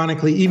point,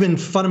 ironically, even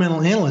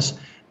fundamental analysts,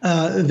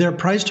 their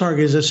price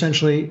target is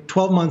essentially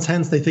 12 months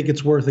hence, they think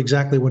it's worth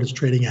exactly what it's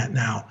trading at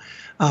now.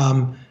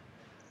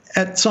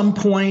 At some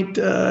point,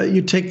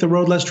 you take the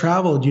road less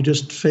traveled, you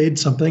just fade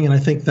something, and I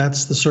think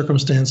that's the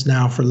circumstance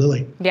now for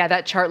Lilly. Yeah,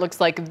 that chart looks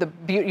like the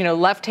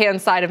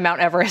left-hand side of Mount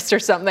Everest or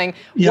something.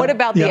 Yep, what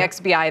about the yep.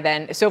 XBI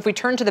then? So if we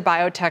turn to the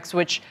biotechs,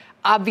 which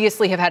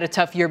obviously have had a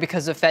tough year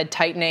because of Fed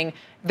tightening,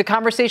 the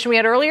conversation we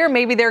had earlier,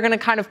 maybe they're going to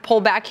kind of pull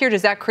back here.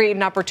 Does that create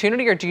an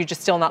opportunity, or do you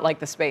just still not like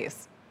the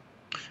space?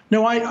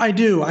 No, I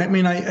do. I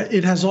mean,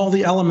 it has all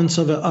the elements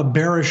of a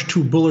bearish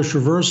to bullish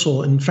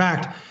reversal. In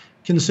fact,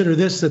 consider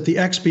this, that the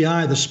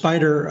XBI, the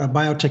Spider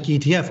Biotech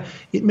ETF,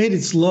 it made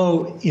its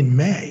low in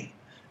May,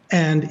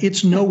 and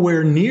it's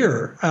nowhere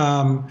near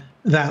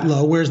that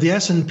low, whereas the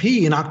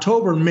S&P in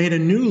October made a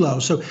new low.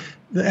 So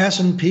the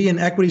S&P and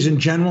equities in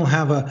general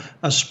have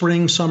a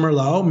spring, summer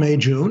low, May,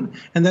 June,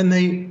 and then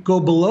they go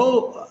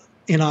below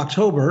in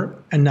October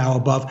and now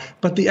above.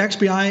 But the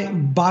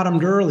XBI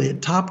bottomed early,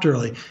 it topped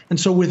early. And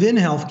so within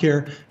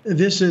healthcare,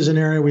 this is an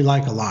area we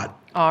like a lot.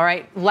 All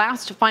right.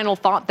 Last final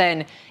thought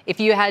then. If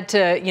you had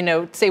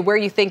to, say where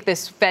you think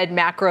this Fed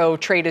macro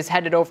trade is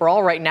headed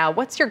overall right now,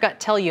 what's your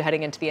gut tell you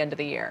heading into the end of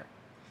the year?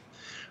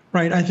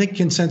 Right. I think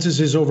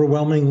consensus is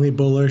overwhelmingly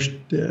bullish.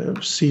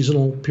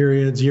 Seasonal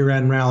periods,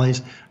 year-end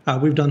rallies.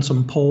 We've done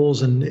some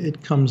polls, and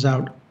it comes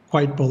out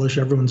quite bullish.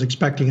 Everyone's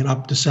expecting an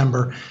up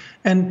December.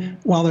 And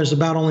while there's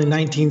about only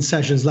 19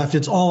 sessions left,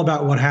 it's all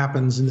about what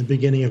happens in the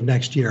beginning of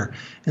next year.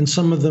 And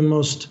some of the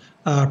most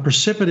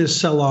precipitous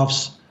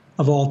sell-offs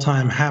of all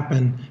time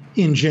happen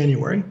in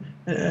January.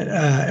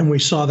 And we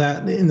saw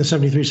that in the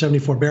 73,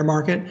 74 bear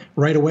market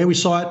right away. We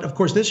saw it, of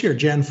course, this year,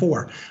 Jan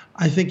 4.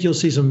 I think you'll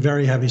see some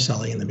very heavy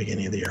selling in the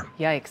beginning of the year.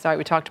 Yikes. All right,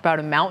 we talked about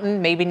a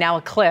mountain, maybe now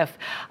a cliff.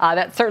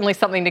 That's certainly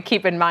something to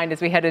keep in mind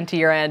as we head into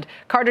year end.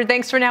 Carter,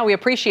 thanks for now. We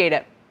appreciate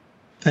it.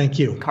 Thank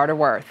you. Carter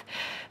Worth.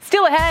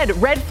 Still ahead,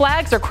 red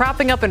flags are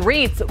cropping up in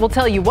REITs. We'll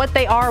tell you what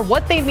they are,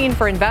 what they mean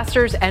for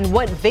investors, and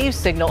what they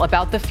signal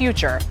about the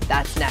future.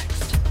 That's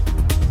next.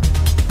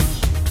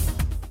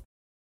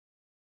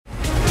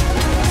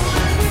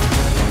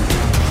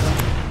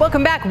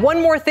 Welcome back.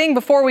 One more thing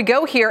before we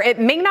go here. It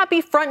may not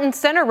be front and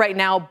center right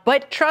now,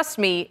 but trust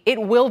me,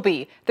 it will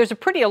be. There's a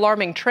pretty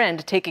alarming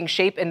trend taking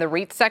shape in the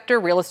REIT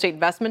sector, real estate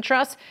investment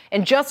trusts.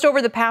 And just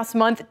over the past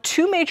month,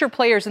 two major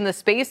players in the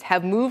space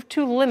have moved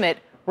to limit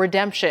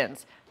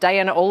redemptions.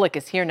 Diana Olick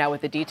is here now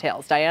with the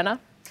details. Diana?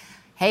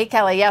 Hey,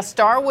 Kelly. Yes,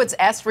 Starwood's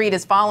S-REIT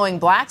is following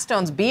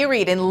Blackstone's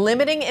B-REIT in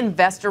limiting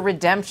investor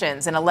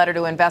redemptions. In a letter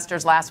to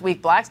investors last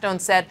week, Blackstone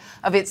said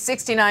of its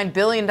 $69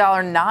 billion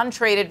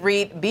non-traded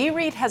REIT,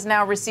 B-REIT has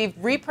now received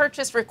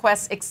repurchase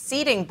requests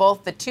exceeding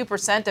both the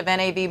 2% of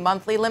NAV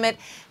monthly limit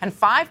and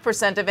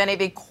 5% of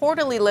NAV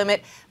quarterly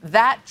limit.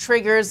 That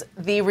triggers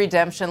the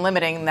redemption,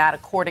 limiting that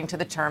according to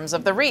the terms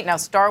of the REIT. Now,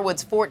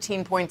 Starwood's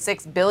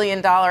 $14.6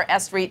 billion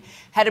S-REIT,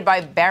 headed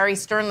by Barry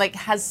Sternlicht,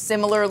 has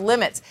similar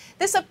limits.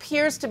 This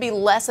appears to be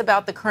less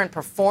about the current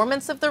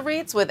performance of the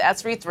REITs, with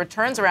S-REITs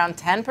returns around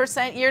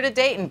 10% year to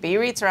date and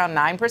B-REITs around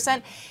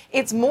 9%.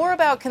 It's more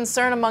about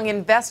concern among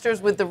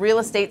investors with the real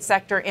estate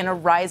sector in a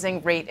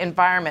rising rate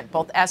environment.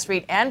 Both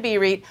S-REIT and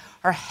B-REIT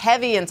are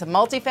heavy into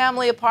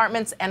multifamily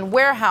apartments and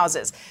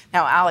warehouses.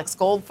 Now, Alex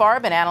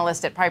Goldfarb, an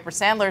analyst at Piper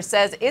Sandler,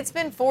 says it's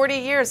been 40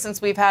 years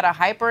since we've had a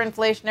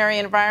hyperinflationary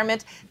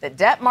environment. The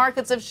debt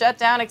markets have shut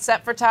down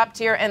except for top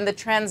tier, and the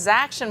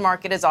transaction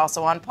market is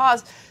also on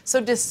pause. So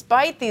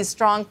despite these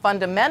strong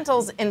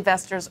fundamentals,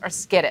 investors are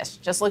skittish.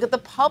 Just look at the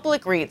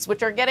public REITs,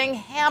 which are getting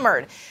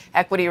hammered.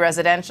 Equity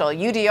Residential,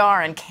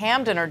 UDR, and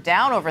Camden are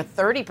down over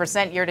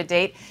 30% year to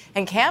date,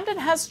 and Camden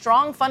has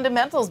strong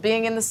fundamentals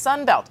being in the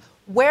Sun Belt.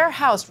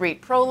 Warehouse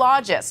REIT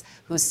Prologis,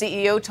 whose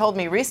CEO told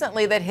me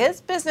recently that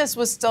his business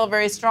was still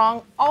very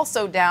strong,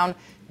 also down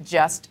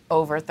just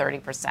over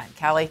 30%.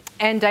 Kelly?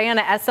 And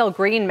Diana, SL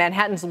Green,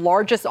 Manhattan's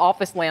largest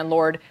office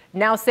landlord,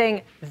 now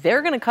saying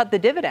they're going to cut the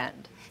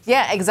dividend.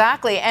 Yeah,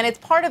 exactly. And it's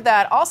part of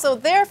that. Also,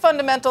 their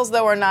fundamentals,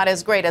 though, are not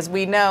as great. As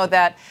we know,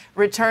 that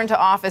return to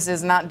office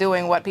is not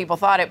doing what people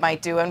thought it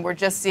might do. And we're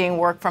just seeing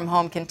work from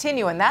home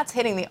continue. And that's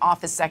hitting the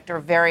office sector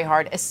very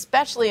hard,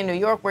 especially in New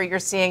York, where you're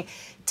seeing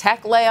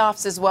tech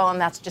layoffs as well.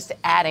 And that's just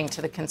adding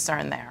to the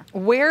concern there.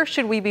 Where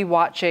should we be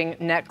watching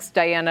next,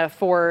 Diana,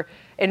 for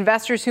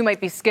investors who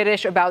might be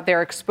skittish about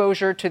their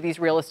exposure to these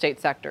real estate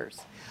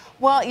sectors?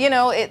 Well,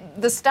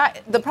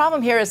 the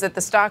problem here is that the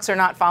stocks are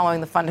not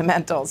following the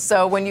fundamentals.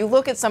 So when you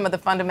look at some of the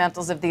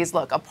fundamentals of these,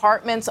 look,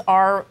 apartments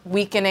are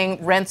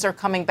weakening, rents are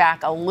coming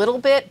back a little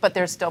bit, but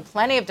there's still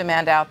plenty of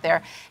demand out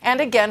there. And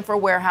again, for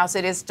warehouse,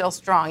 it is still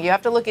strong. You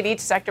have to look at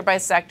each sector by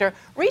sector.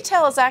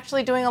 Retail is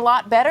actually doing a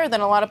lot better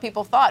than a lot of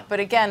people thought. But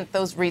again,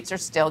 those REITs are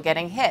still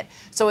getting hit.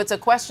 So it's a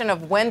question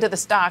of when do the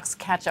stocks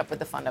catch up with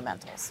the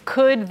fundamentals?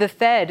 Could the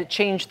Fed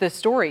change the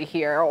story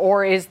here,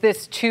 or is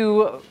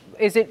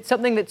it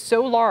something that's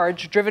so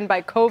large, driven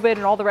by COVID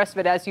and all the rest of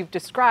it, as you've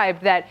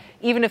described, that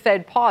even a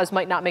Fed pause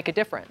might not make a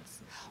difference?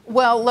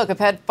 Well, look, a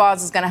Fed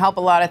pause is going to help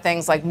a lot of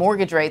things like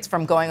mortgage rates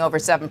from going over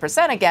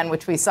 7% again,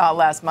 which we saw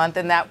last month.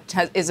 And that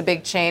is a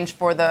big change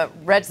for the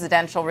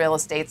residential real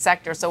estate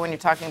sector. So when you're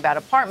talking about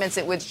apartments,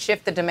 it would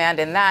shift the demand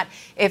in that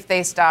if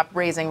they stop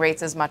raising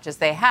rates as much as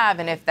they have.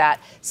 And if that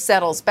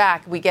settles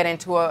back, we get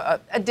into a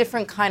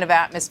different kind of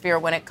atmosphere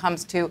when it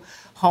comes to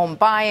home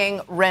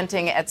buying,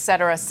 renting, et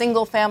cetera.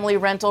 Single family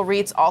rental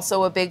REITs,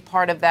 also a big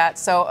part of that.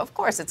 So, of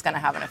course, it's going to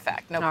have an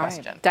effect. No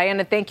question. Right.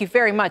 Diana, thank you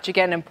very much.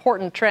 Again,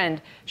 important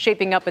trend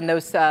shaping up in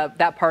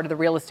that part of the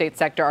real estate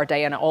sector. Our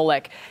Diana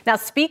Olick. Now,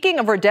 speaking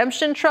of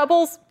redemption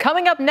troubles,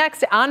 coming up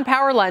next on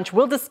Power Lunch,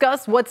 we'll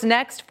discuss what's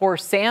next for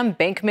Sam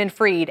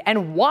Bankman-Fried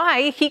and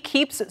why he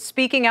keeps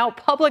speaking out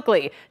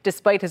publicly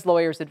despite his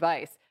lawyer's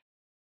advice.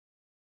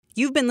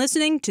 You've been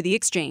listening to The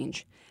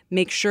Exchange.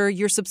 Make sure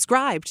you're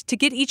subscribed to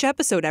get each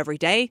episode every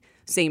day,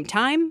 same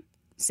time,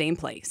 same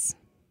place.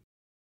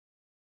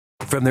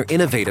 From their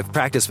innovative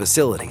practice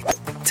facility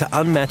to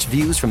unmatched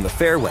views from the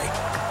fairway,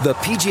 the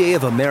PGA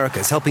of America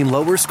is helping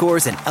lower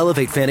scores and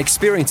elevate fan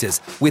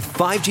experiences with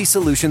 5G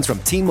solutions from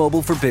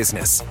T-Mobile for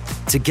Business.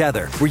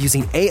 Together, we're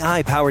using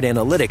AI-powered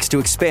analytics to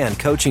expand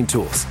coaching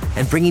tools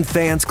and bringing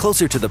fans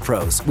closer to the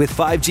pros with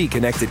 5G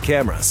connected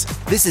cameras.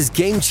 This is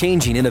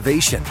game-changing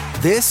innovation.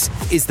 This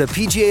is the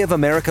PGA of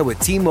America with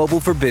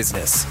T-Mobile for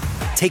Business.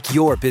 Take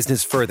your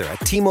business further at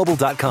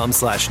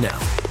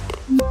T-Mobile.com/now.